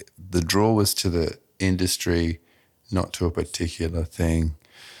 The draw was to the industry, not to a particular thing.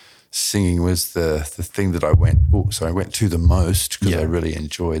 Singing was the thing that I went to the most because I really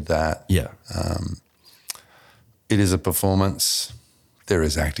enjoyed that. Yeah. It is a performance. There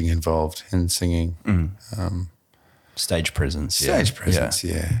is acting involved in singing. Stage presence. Stage presence,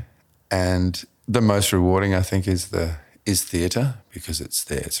 yeah. And the most rewarding, I think, is theatre, because it's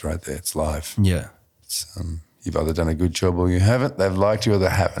there, it's right there, it's live. Yeah. It's, you've either done a good job or you haven't. They've liked you or they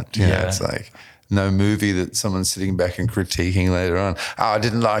haven't. It's like no movie that someone's sitting back and critiquing later on. Oh, I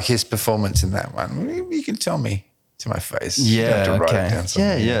didn't like his performance in that one. Well, you can tell me to my face. You don't have to write it down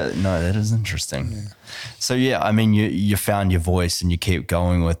somewhere. Yeah. No, that is interesting. Yeah. So, you found your voice and you keep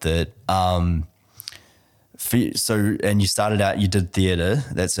going with it. And you started out, you did theatre.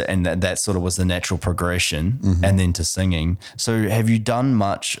 That sort of was the natural progression, and then to singing. So have you done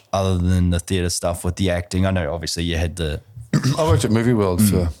much other than the theatre stuff with the acting? I know obviously you had the. I worked at Movie World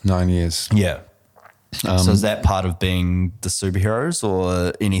for 9 years. Yeah. So is that part of being the superheroes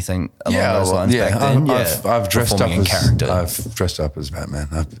or anything along those lines back then? I've dressed up as character. I've dressed up as Batman.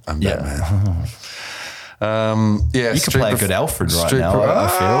 I'm Batman. You could play a good Alfred right now, I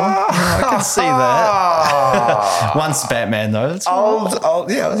feel. I can see that. Once Batman, though. Old,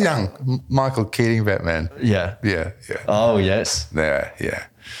 I was young. Michael Keating Batman. Yeah. Yeah. Oh, yes. Yeah.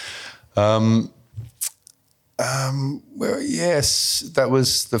 Well, yes, that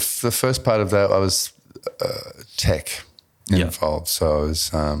was the first part of that. I was tech involved. So I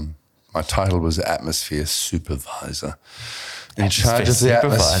was, my title was Atmosphere Supervisor. In charge of the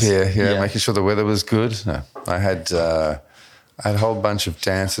atmosphere, making sure the weather was good. No, I had a whole bunch of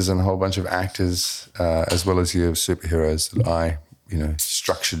dancers and a whole bunch of actors, as well as your superheroes that I,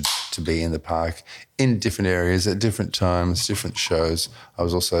 structured to be in the park in different areas at different times, different shows. I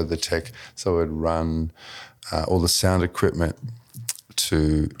was also the tech, so I would run all the sound equipment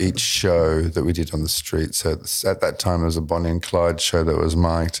to each show that we did on the street. So at that time, there was a Bonnie and Clyde show that was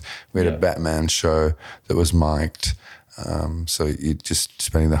mic'd. We had a Batman show that was mic'd. So you're just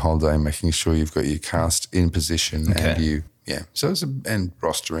spending the whole day making sure you've got your cast in position and So it was and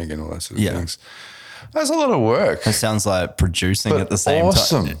rostering and all that sort of things. That's a lot of work. It sounds like producing at the same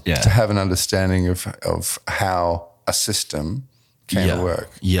awesome time. To have an understanding of how a system can work.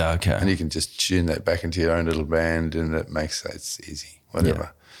 Yeah, okay. And you can just tune that back into your own little band and it's easy,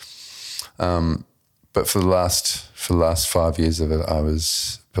 whatever. Yeah. But for the last 5 years of it, I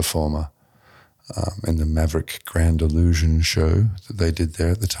was performer. In the Maverick Grand Illusion show that they did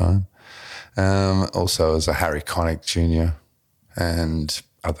there at the time. Also as a Harry Connick Jr. and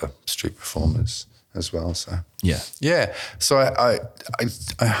other street performers as well. So So I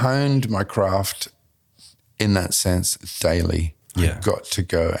honed my craft in that sense daily. I got to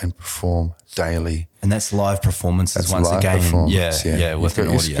go and perform daily. And that's live performances once again. With an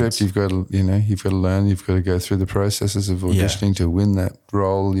audience. Script, you've got to, you've got to learn. You've got to go through the processes of auditioning to win that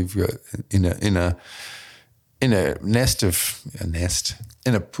role. You've got in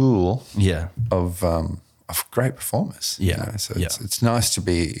a pool of great performers. Yeah, so it's nice to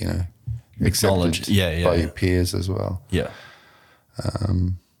be accepted by your peers as well. Yeah,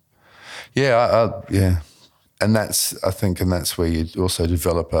 and that's where you also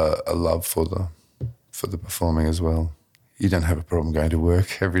develop a love for the performing as well. You don't have a problem going to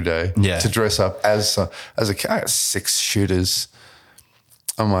work every day to dress up as a I got 6 shooters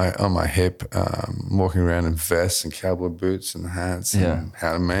on my hip, walking around in vests and cowboy boots and hats and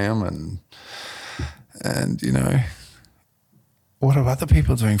how to ma'am and what are other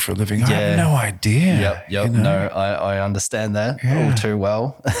people doing for a living? I have no idea. Yep. No, I understand that all too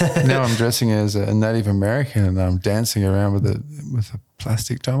well. Now I'm dressing as a Native American and I'm dancing around with a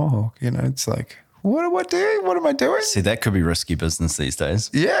plastic tomahawk. It's like, what am I doing? What am I doing? See, that could be risky business these days.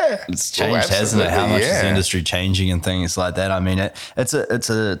 Yeah. It's changed, hasn't it? How much is the industry changing and things like that? I mean, it's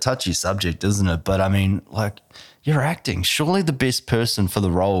a touchy subject, isn't it? But I mean, like, you're acting. Surely the best person for the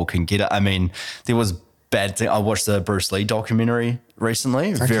role can get it. I mean, there was bad thing. I watched the Bruce Lee documentary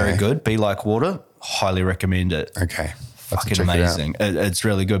recently. Okay. Very good. Be Like Water. Highly recommend it. Okay. Fucking amazing. It's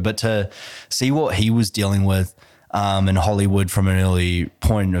really good. But to see what he was dealing with in Hollywood from an early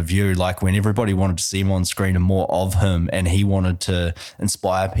point of view, like when everybody wanted to see him on screen and more of him, and he wanted to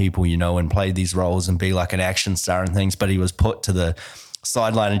inspire people, and play these roles and be like an action star and things, but he was put to the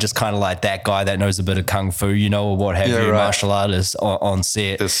sideline and just kind of like that guy that knows a bit of kung fu, or what have you, martial artist on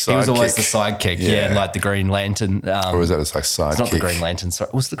set. He was always the sidekick, like the Green Lantern. Or was that his like sidekick? It's not the Green Lantern.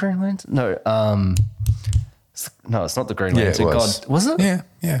 Sorry, was the Green Lantern? No, no, it's not the Green Lantern. Yeah, it was. God, was it?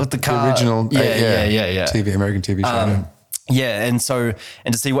 Yeah. With the car, original, American TV show.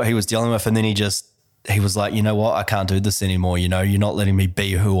 And to see what he was dealing with, and then he was like, you know what, I can't do this anymore. You're not letting me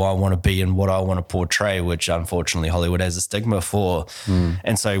be who I want to be and what I want to portray, which unfortunately Hollywood has a stigma for.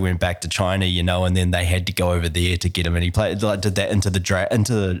 And so he went back to China, and then they had to go over there to get him, and he did that into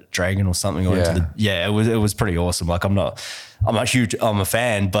the Dragon or something, or it was pretty awesome. Like I'm a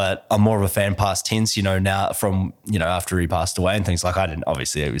fan, but I'm more of a fan past tense, now from, after he passed away and things like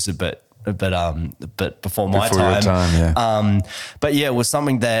obviously it was a bit, but before my time. But yeah, it was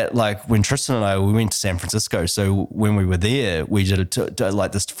something that like when Tristan and I, we went to San Francisco. So when we were there, we did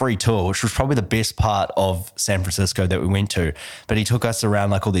like this free tour, which was probably the best part of San Francisco that we went to. But he took us around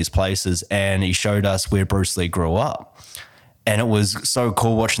like all these places and he showed us where Bruce Lee grew up. And it was so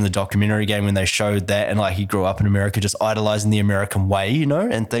cool watching the documentary again when they showed that, and like he grew up in America just idolizing the American way, you know,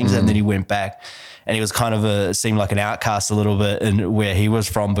 and things. And then he went back and he was kind of seemed like an outcast a little bit in where he was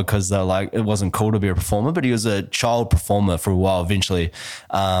from, because they're like, it wasn't cool to be a performer, but he was a child performer for a while. Eventually,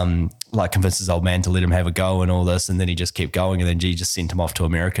 like convinced his old man to let him have a go and all this. And then he just kept going. And then G just sent him off to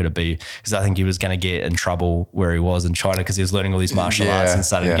America to be, because I think he was going to get in trouble where he was in China, because he was learning all these martial arts and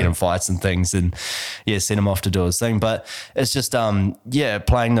started getting fights and things, and sent him off to do his thing. But it's just,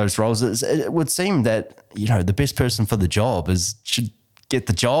 playing those roles. It would seem that, you know, the best person for the job should get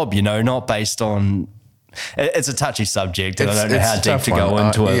the job, you know, not based on, it's a touchy subject and I don't know how deep to go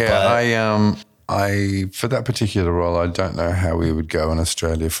into it. I for that particular role, I don't know how we would go in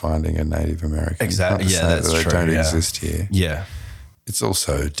Australia finding a Native American. Exactly. Yeah, that's true. They don't exist here. Yeah. It's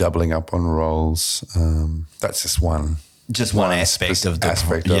also doubling up on roles. That's just one aspect of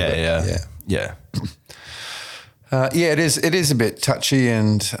it. Yeah. It is a bit touchy,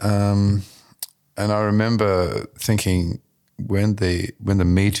 and I remember thinking when the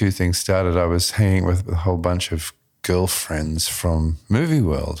Me Too thing started, I was hanging with a whole bunch of girlfriends from Movie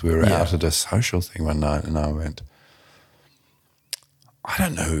World. We were out at a social thing one night, and I went, I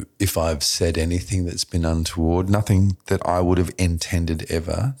don't know if I've said anything that's been untoward, nothing that I would have intended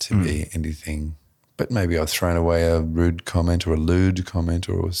ever to be anything, but maybe I've thrown away a rude comment or a lewd comment,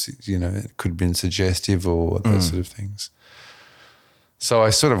 or, you know, it could have been suggestive or those sort of things. So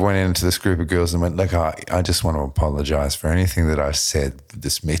I sort of went into this group of girls and went, look, I just want to apologise for anything that I said,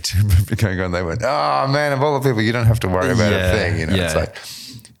 this Me Too movement going on. They went, oh, man, of all the people, you don't have to worry about a thing. You know, it's like,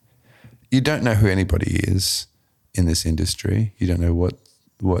 you don't know who anybody is in this industry. You don't know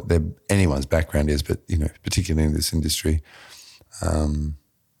what anyone's background is, but, you know, particularly in this industry,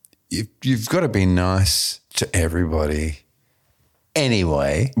 you've got to be nice to everybody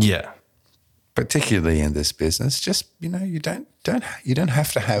anyway. Yeah. Particularly in this business, just, you know, you don't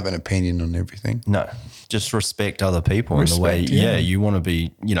have to have an opinion on everything. No, just respect other people and the way, you want to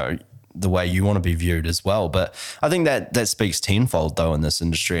be, you know, the way you want to be viewed as well. But I think that speaks tenfold though in this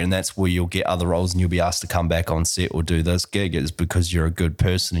industry, and that's where you'll get other roles and you'll be asked to come back on set or do this gig, is because you're a good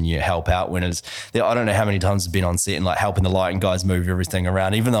person and you help out when it's there. I don't know how many times I've been on set and like helping the lighting guys move everything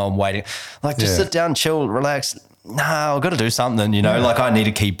around, even though I'm waiting, like just sit down, chill, relax. No, I've got to do something, you know, like I need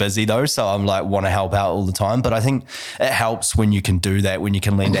to keep busy though. So I'm like, want to help out all the time. But I think it helps when you can do that, when you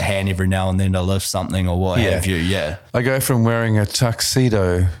can lend a hand every now and then to lift something or what have you. Yeah. I go from wearing a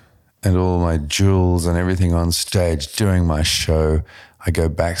tuxedo and all my jewels and everything on stage doing my show. I go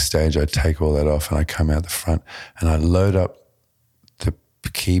backstage, I take all that off and I come out the front and I load up the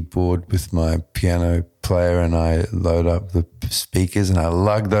keyboard with my piano player and I load up the speakers and I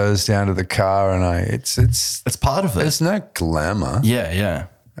lug those down to the car and it's part of it. There's no glamour. Yeah.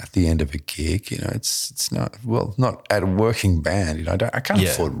 At the end of a gig, you know, it's not, well, not at a working band, you know, I can't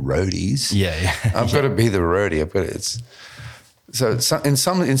afford roadies. Yeah. I've got to be the roadie. So in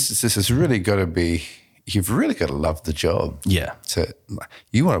some instances, it's really got to be, you've really got to love the job. Yeah.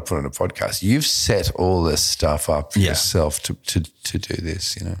 You want to put on a podcast, you've set all this stuff up for yourself to do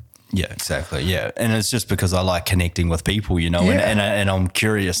this, you know. Yeah, exactly. Yeah. And it's just because I like connecting with people, you know, and I'm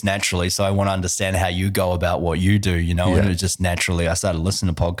curious naturally. So I want to understand how you go about what you do, you know, and it just naturally, I started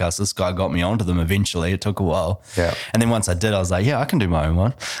listening to podcasts. This guy got me onto them eventually. It took a while. Yeah. And then once I did, I was like, I can do my own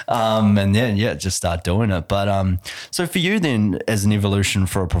one. And then, just start doing it. But so for you then, as an evolution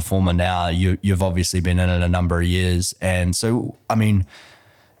for a performer now, you've obviously been in it a number of years. And so, I mean,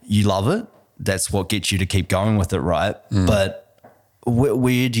 you love it. That's what gets you to keep going with it, right? But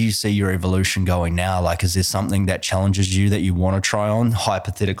where do you see your evolution going now? Like, is there something that challenges you that you want to try on,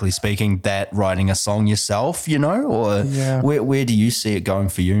 hypothetically speaking, that writing a song yourself, you know, or where do you see it going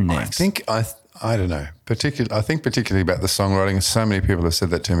for you next? I don't know. I think particularly about the songwriting, so many people have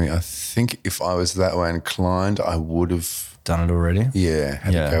said that to me. I think if I was that way inclined, I would have done it already. Yeah,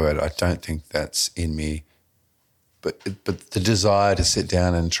 had to go at it. I don't think that's in me. But the desire to sit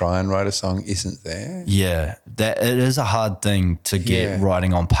down and try and write a song isn't there. Yeah, it is a hard thing to get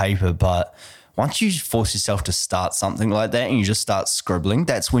writing on paper, but once you force yourself to start something like that and you just start scribbling,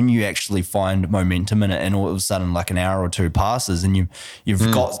 that's when you actually find momentum in it, and all of a sudden like an hour or two passes and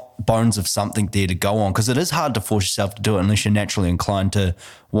you've got bones of something there to go on, because it is hard to force yourself to do it unless you're naturally inclined to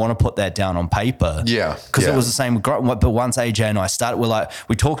want to put that down on paper. Yeah. Because it was the same, but once AJ and I started,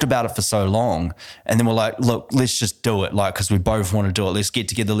 we talked about it for so long, and then we're like, look, let's just do it, like, because we both want to do it. Let's get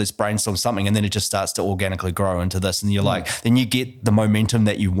together, let's brainstorm something, and then it just starts to organically grow into this, and you're like, then you get the momentum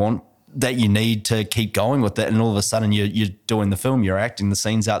that you want that you need to keep going with it. And all of a sudden you're doing the film, you're acting the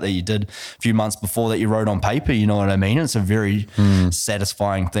scenes out that you did a few months before that you wrote on paper. You know what I mean? It's a very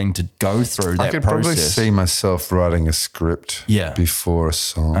satisfying thing to go through that I could process. probably see myself writing a script before a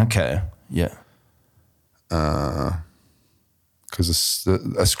song. Okay. Yeah. Because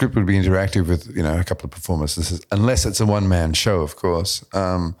a script would be interactive with, you know, a couple of performances, unless it's a one-man show, of course,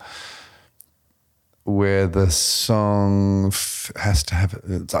 where the song has to have,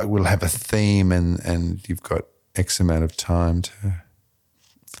 it's like we'll have a theme and you've got X amount of time for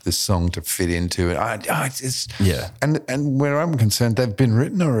this song to fit into it. And where I'm concerned, they've been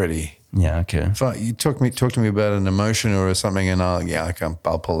written already. Yeah, okay. It's like you talk to me about an emotion or something, and I'll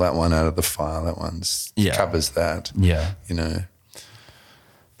pull that one out of the file. That one's covers that. Yeah, you know.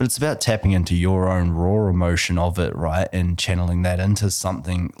 But it's about tapping into your own raw emotion of it, right, and channeling that into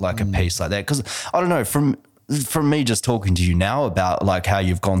something like a piece like that. Because I don't know, from me just talking to you now about like how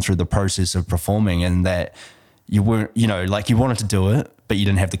you've gone through the process of performing, and that you weren't, you know, like you wanted to do it, but you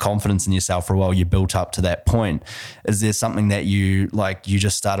didn't have the confidence in yourself for a while. You built up to that point. Is there something that you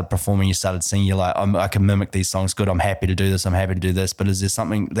just started performing, you started singing, you're like, I can mimic these songs good, I'm happy to do this, I'm happy to do this. But is there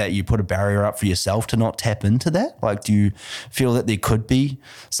something that you put a barrier up for yourself to not tap into that? Like, do you feel that there could be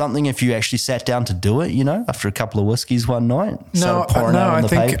something if you actually sat down to do it, you know, after a couple of whiskeys one night?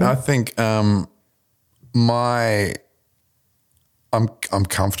 I think I'm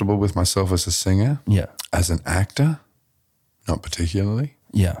comfortable with myself as a singer. Yeah. As an actor, not particularly.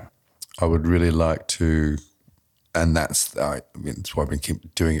 Yeah. I would really like to, and that's why I've been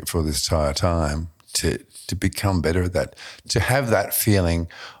keep doing it for this entire time, to become better at that, to have that feeling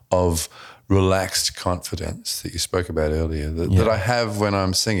of relaxed confidence that you spoke about earlier, that I have when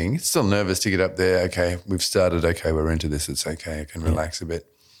I'm singing. It's still nervous to get up there. Okay, we've started. Okay, we're into this. It's okay. I can relax a bit.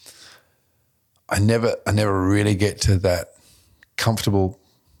 I never really get to that comfortable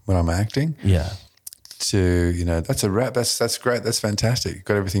when I'm acting. Yeah. To, you know, that's a wrap. That's great. That's fantastic. You've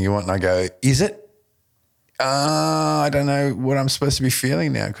got everything you want. And I go, is it? I don't know what I'm supposed to be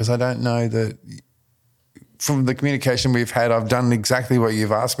feeling now, because I don't know that from the communication we've had, I've done exactly what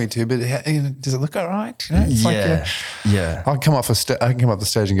you've asked me to, but you know, does it look all right? You know, it's I can come off the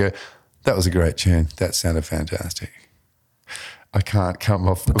stage and go, that was a great tune. That sounded fantastic. I can't come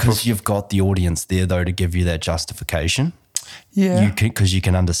off. Because you've got the audience there, though, to give you that justification. Yeah. Because you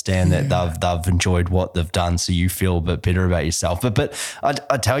can understand that they've enjoyed what they've done, so you feel a bit better about yourself. But I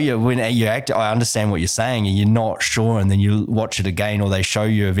tell you, when you act, I understand what you're saying, and you're not sure, and then you watch it again, or they show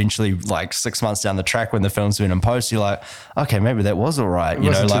you eventually, like 6 months down the track when the film's been in post, you're like, okay, maybe that was all right.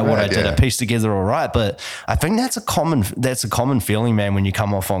 You know, like what I did, I pieced together all right. But I think that's a common feeling, man, when you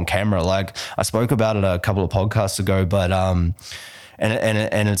come off on camera. Like I spoke about it a couple of podcasts ago, but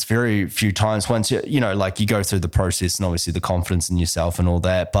And it's very few times once you know, like you go through the process and obviously the confidence in yourself and all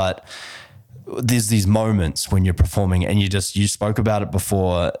that, but there's these moments when you're performing, and you spoke about it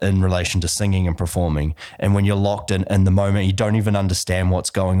before in relation to singing and performing, and when you're locked in the moment, you don't even understand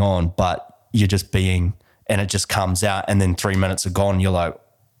what's going on, but you're just being, and it just comes out, and then 3 minutes are gone, you're like,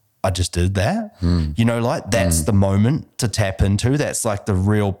 I just did that. You know, like that's the moment to tap into. That's like the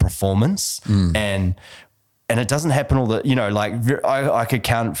real performance. And it doesn't happen all the, you know, like I could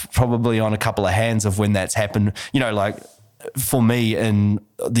count probably on a couple of hands of when that's happened, you know, like for me in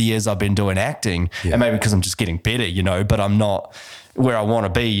the years I've been doing acting, and maybe because I'm just getting better, you know, but I'm not where I want to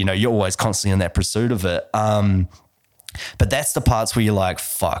be, you know, you're always constantly in that pursuit of it. But that's the parts where you're like,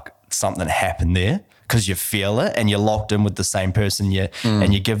 fuck, something happened there, because you feel it and you're locked in with the same person,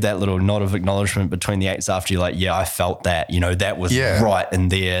 and you give that little nod of acknowledgement between the acts after, you're like, yeah, I felt that, you know, that was right in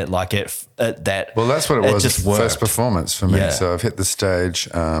there, like that. Well, that's what it was, just first performance for me. Yeah. So I've hit the stage.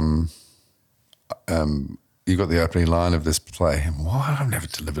 You got the opening line of this play. And what? I've never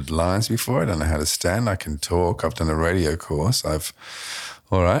delivered lines before. I don't know how to stand. I can talk. I've done a radio course.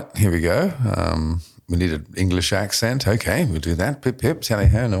 All right, here we go. We need an English accent. Okay, we'll do that. Pip, pip, tally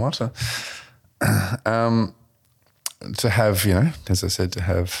ho, no what. To have, you know, as I said, to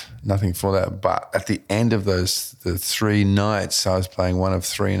have nothing for that. But at the end of the 3 nights, I was playing one of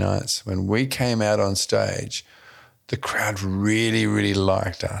 3 nights. When we came out on stage, the crowd really, really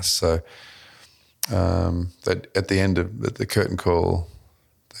liked us. So that at the end of the curtain call,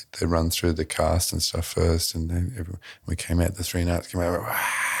 they run through the cast and stuff first, and then we came out, the 3 nights came out,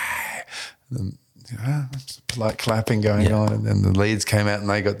 and polite clapping going on, and then the leads came out and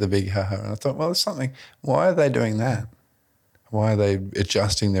they got the big ha-ha. And I thought, well, there's something, why are they doing that? Why are they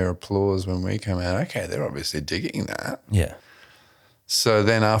adjusting their applause when we come out? Okay, they're obviously digging that. Yeah. So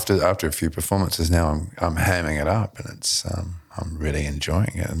then after a few performances now, I'm hamming it up, and it's I'm really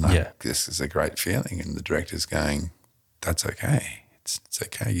enjoying it. And this is a great feeling. And the director's going, that's okay. It's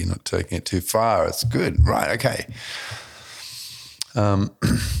okay. You're not taking it too far. It's good. Right. Okay.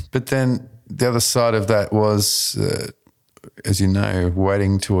 But then the other side of that was, as you know,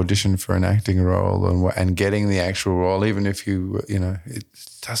 waiting to audition for an acting role and getting the actual role, even if it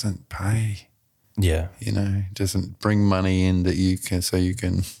doesn't pay. Yeah. It doesn't bring money in that you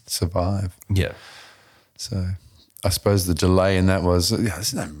can survive. Yeah. So I suppose the delay in that was,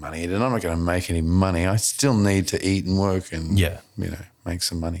 there's no money in it. I'm not going to make any money. I still need to eat and work and, make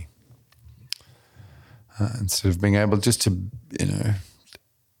some money. Instead of being able just to,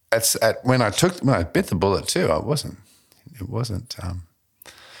 when I bit the bullet too, it wasn't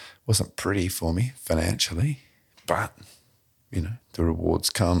pretty for me financially, but, the rewards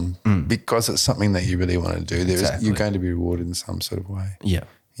come because it's something that you really want to do. You're going to be rewarded in some sort of way. Yeah.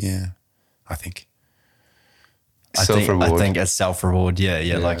 Yeah, I think. I think it's self-reward.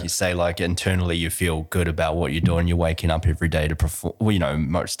 Yeah. Like you say, like internally you feel good about what you're doing. You're waking up every day to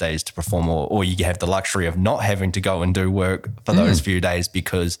perform, most days to perform, or you have the luxury of not having to go and do work for those few days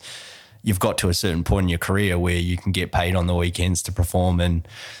because you've got to a certain point in your career where you can get paid on the weekends to perform, and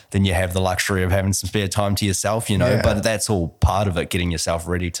then you have the luxury of having some spare time to yourself, but that's all part of it, getting yourself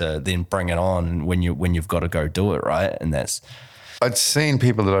ready to then bring it on when you've got to go do it, right? And I'd seen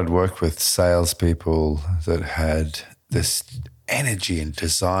people that I'd worked with, salespeople that had this energy and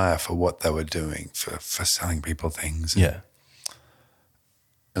desire for what they were doing, for selling people things. Yeah.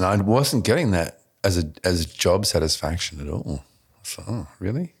 And I wasn't getting that as job satisfaction at all. I thought, oh,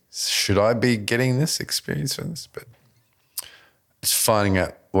 really? Should I be getting this experience for this? But it's finding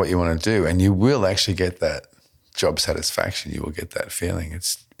out what you want to do, and you will actually get that job satisfaction. You will get that feeling.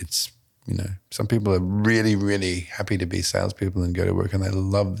 It's some people are really, really happy to be salespeople and go to work, and they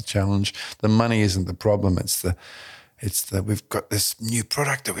love the challenge. The money isn't the problem. It's the we've got this new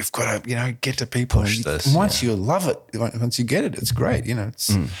product that we've got to get to people. Once you love it, once you get it, it's great.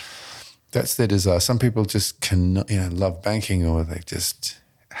 That's their desire. Some people just cannot, love banking, or they're just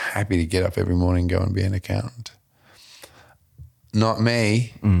happy to get up every morning and go and be an accountant. Not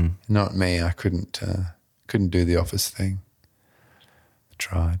me. Not me. I couldn't do the office thing. I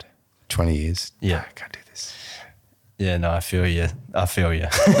tried. 20 years. Yeah. No, I can't do this. Yeah, no, I feel you.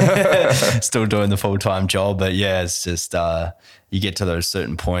 Still doing the full-time job, but yeah, it's just you get to those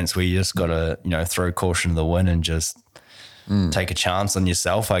certain points where you just got to, throw caution to the wind and just take a chance on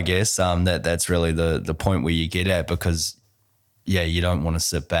yourself, I guess. That's really the point where you get at, because, yeah, you don't want to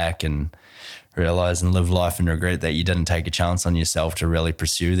sit back and realize and live life and regret that you didn't take a chance on yourself to really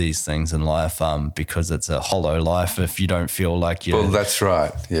pursue these things in life, because it's a hollow life if you don't feel like you. Well, that's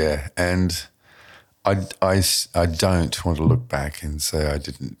right. Yeah. And I don't want to look back and say I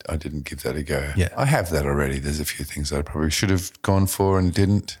didn't give that a go. Yeah. I have that already. There's a few things I probably should have gone for and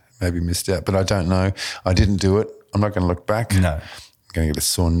didn't, maybe missed out, but I don't know. I didn't do it. I'm not going to look back. No. I'm going to get a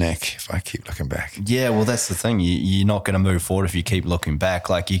sore neck if I keep looking back. Yeah, well, that's the thing. You're not going to move forward if you keep looking back.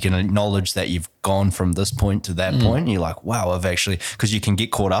 Like, you can acknowledge that you've gone from this point to that point. And you're like, wow, I've actually, because you can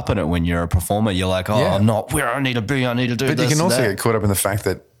get caught up in it when you're a performer. You're like, I'm not where I need to be. I need to do this. But you can also get caught up in the fact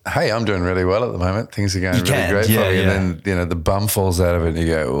that, hey, I'm doing really well at the moment. Things are going really great for me. And then, the bum falls out of it and you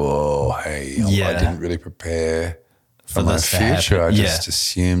go, oh, hey, I didn't really prepare for my future. I just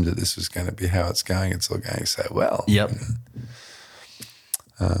assumed that this was going to be how it's going. It's all going so well. Yep.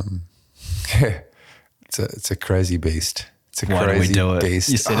 It's a crazy beast. It's a Why crazy do we do it? beast.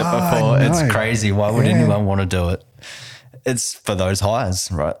 You said it before. It's crazy. Why would anyone want to do it? It's for those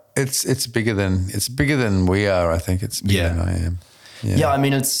highs, right? It's bigger than we are. I think it's bigger than I am. Yeah, I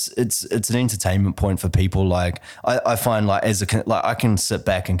mean, it's an entertainment point for people. Like, I find, like, I can sit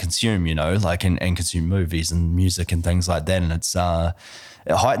back and consume, and consume movies and music and things like that, and it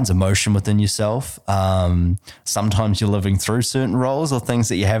heightens emotion within yourself. Sometimes you're living through certain roles or things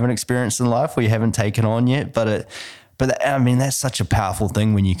that you haven't experienced in life or you haven't taken on yet. But I mean, that's such a powerful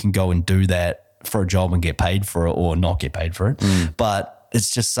thing when you can go and do that for a job and get paid for it, or not get paid for it. But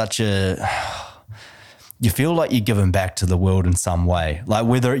it's just you feel like you're giving back to the world in some way. Like,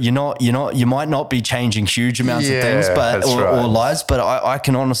 whether you might not be changing huge amounts of things, or lives, but I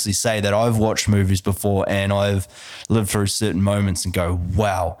can honestly say that I've watched movies before and I've lived through certain moments and go,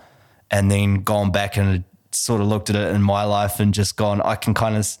 wow. And then gone back and sort of looked at it in my life and just gone, I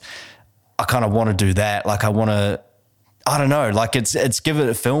kind of want to do that. Like, I don't know, like it's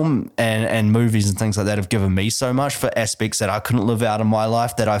given film and movies and things like that have given me so much for aspects that I couldn't live out in my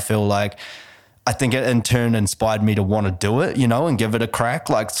life, that I feel like, I think it in turn inspired me to want to do it, and give it a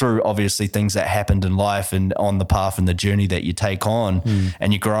crack, like through obviously things that happened in life and on the path and the journey that you take on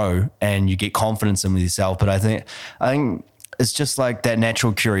and you grow and you get confidence in yourself. But I think it's just like that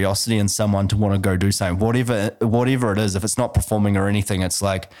natural curiosity in someone to want to go do something, whatever it is. If it's not performing or anything, it's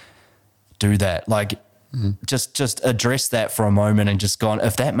like, do that. Like, just address that for a moment and just go on.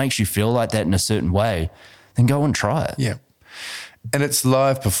 If that makes you feel like that in a certain way, then go and try it. Yeah. And it's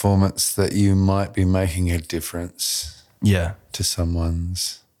live performance that you might be making a difference to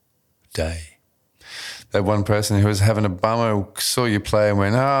someone's day. That one person who was having a bummer saw you play and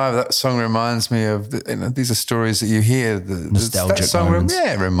went, that song reminds me of, these are stories that you hear. Nostalgic that song moments.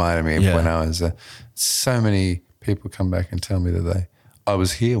 it reminded me of when I was, so many people come back and tell me that I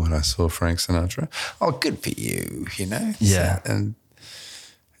was here when I saw Frank Sinatra. Oh, good for you, Yeah. So,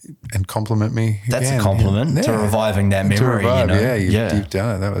 and compliment me That's again. a compliment to reviving that memory. You've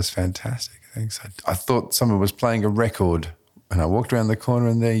done it. That was fantastic. Thanks. I thought someone was playing a record and I walked around the corner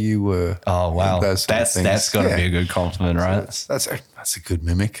and there you were. Oh, wow. That's got to be a good compliment, right? So that's a good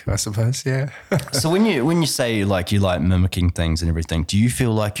mimic, I suppose, yeah. So when you say like you like mimicking things and everything, do you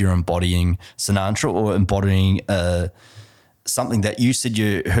feel like you're embodying Sinatra or embodying something that you said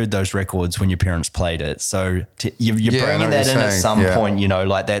you heard those records when your parents played it? So you're bringing that in at some point,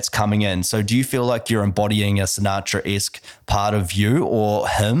 like that's coming in. So do you feel like you're embodying a Sinatra-esque part of you or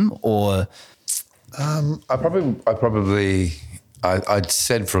him or... I'd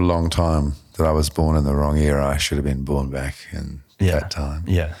said for a long time that I was born in the wrong era. I should have been born back in that time.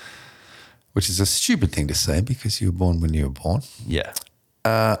 Yeah. Which is a stupid thing to say because you were born when you were born. Yeah.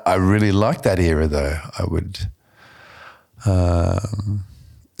 I really like that era though. I would,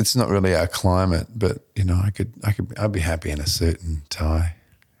 it's not really our climate, but I'd be happy in a suit and tie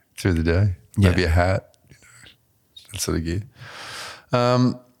through the day. Maybe a hat, that sort of gear.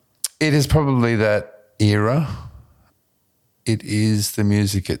 It is probably that era. It is the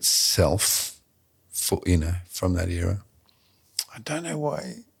music itself from that era. I don't know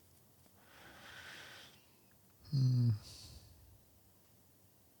why.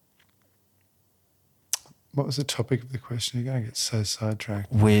 What was the topic of the question again? I get so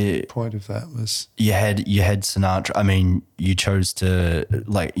sidetracked. The point of that was you had Sinatra. I mean, you chose to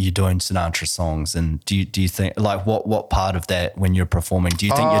you're doing Sinatra songs, and do you think what part of that when you're performing? Do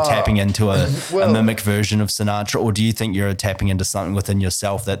you think you're tapping into a mimic version of Sinatra, or do you think you're tapping into something within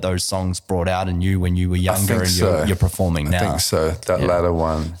yourself that those songs brought out in you when you were younger and you're performing now? I think so. That latter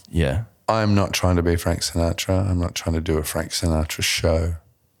one. Yeah. I'm not trying to be Frank Sinatra. I'm not trying to do a Frank Sinatra show.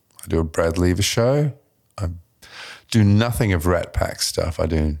 I do a Brad Lever show. I do nothing of Rat Pack stuff. I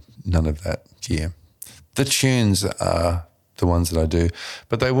do none of that gear. The tunes are the ones that I do,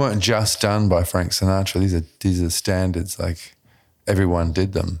 but they weren't just done by Frank Sinatra. These are standards. Like everyone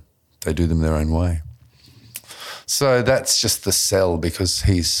did them. They do them their own way. So that's just the sell because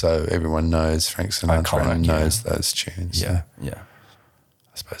everyone knows Frank Sinatra and knows those tunes. Yeah, so,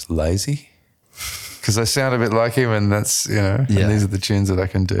 I suppose lazy because I sound a bit like him, and that's and these are the tunes that I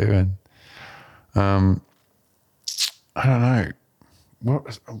can do. And I don't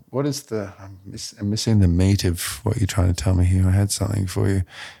know what is the I'm missing the meat of what you're trying to tell me here. I had something for you.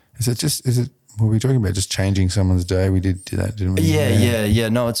 Were we talking about just changing someone's day? We did that, didn't we? Yeah.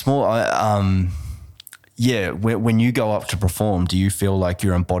 No, it's more. When you go up to perform, do you feel like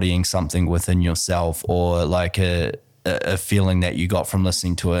you're embodying something within yourself, or like a feeling that you got from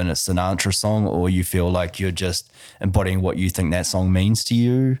listening to a Sinatra song, or you feel like you're just embodying what you think that song means to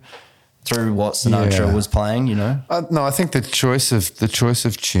you through what Sinatra was playing? No, I think the choice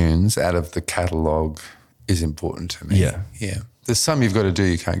of tunes out of the catalogue is important to me. Yeah. There's some you've got to do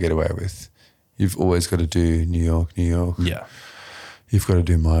you can't get away with. You've always got to do New York, New York. Yeah. You've got to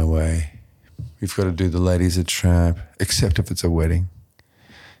do My Way. You've got to do The Lady's a Tramp, except if it's a wedding.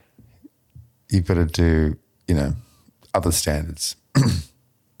 You've got to do, other standards.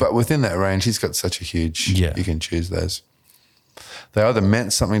 But within that range, he's got such a huge, you can choose those. They either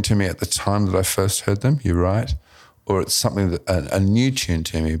meant something to me at the time that I first heard them, you're right, or it's something that a new tune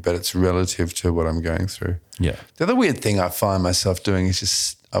to me, but it's relative to what I'm going through. Yeah. The other weird thing I find myself doing is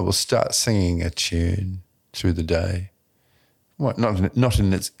just I will start singing a tune through the day. Well, not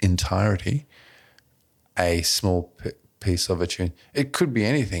in its entirety, a small piece of a tune. It could be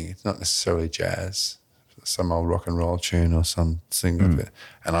anything. It's not necessarily jazz, some old rock and roll tune or something like that.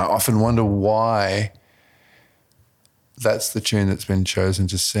 And I often wonder why that's the tune that's been chosen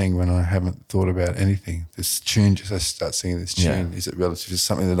to sing when I haven't thought about anything. This tune, just I start singing this tune. Is it relative to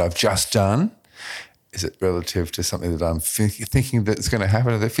something that I've just done? Is it relative to something that I'm thinking that's going to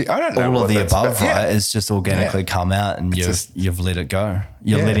happen? I don't know. All of the above, right? It's just organically come out and you've let it go.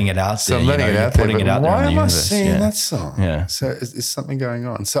 You're letting it out there. So I'm letting it out there. Why am I singing that song? Yeah. So is something going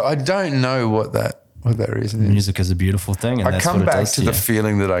on? So I don't know what that what that reason is. Music is a beautiful thing, and I that's come what it back does to the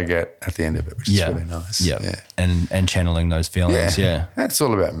feeling that I get at the end of it, which is really nice. Yeah. And channeling those feelings. Yeah. That's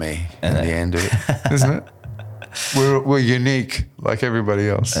all about me in the end of it, isn't it? We're unique like everybody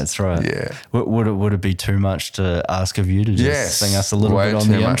else. That's right. Yeah. Would it be too much to ask of you to just sing us a little bit on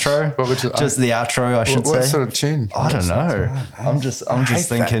the intro? What would you, just the outro, I should say. What sort of tune? I don't know. I'm just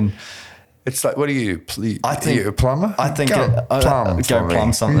thinking. That. It's like, what are you? I think are you a plumber? I think go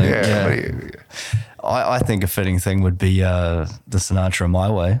plumb something. Yeah. I think a fitting thing would be the Sinatra My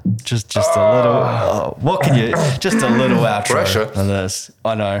Way. Just a little. What can you? Just a little outro Pressure. of this.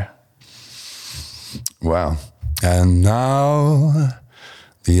 I know. Wow. And now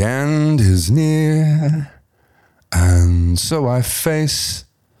the end is near, and so I face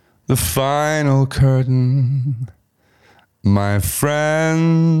the final curtain. My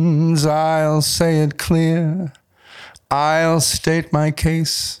friends, I'll say it clear. I'll state my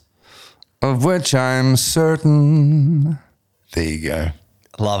case, of which I'm certain. There you go.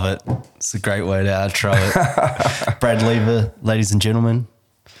 Love it. It's a great way to outro it. Brad Lever, ladies and gentlemen.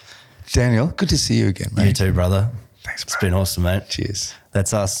 Daniel, good to see you again, mate. You too, brother. Thanks, bro. It's been awesome, mate. Cheers.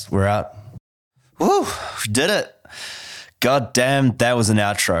 That's us. We're out. Woo, we did it. God damn, that was an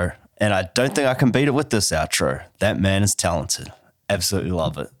outro. And I don't think I can beat it with this outro. That man is talented. Absolutely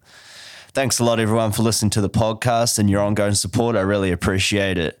love it. Thanks a lot, everyone, for listening to the podcast and your ongoing support. I really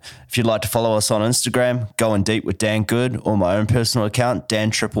appreciate it. If you'd like to follow us on Instagram, Going Deep with Dan Good, or my own personal account,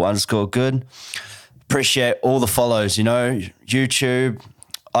 Dan_Good. Appreciate all the follows, YouTube,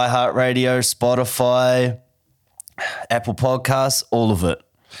 iHeartRadio, Spotify, Apple Podcasts, all of it.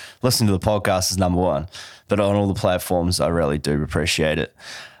 Listening to the podcast is number one, but on all the platforms, I really do appreciate it.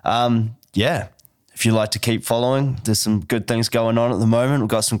 If you'd like to keep following, there's some good things going on at the moment. We've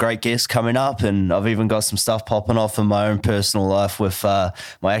got some great guests coming up, and I've even got some stuff popping off in my own personal life with my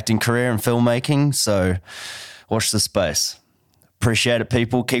acting career and filmmaking. So watch the space. Appreciate it,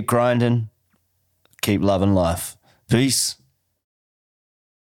 people. Keep grinding. Keep loving life. Peace.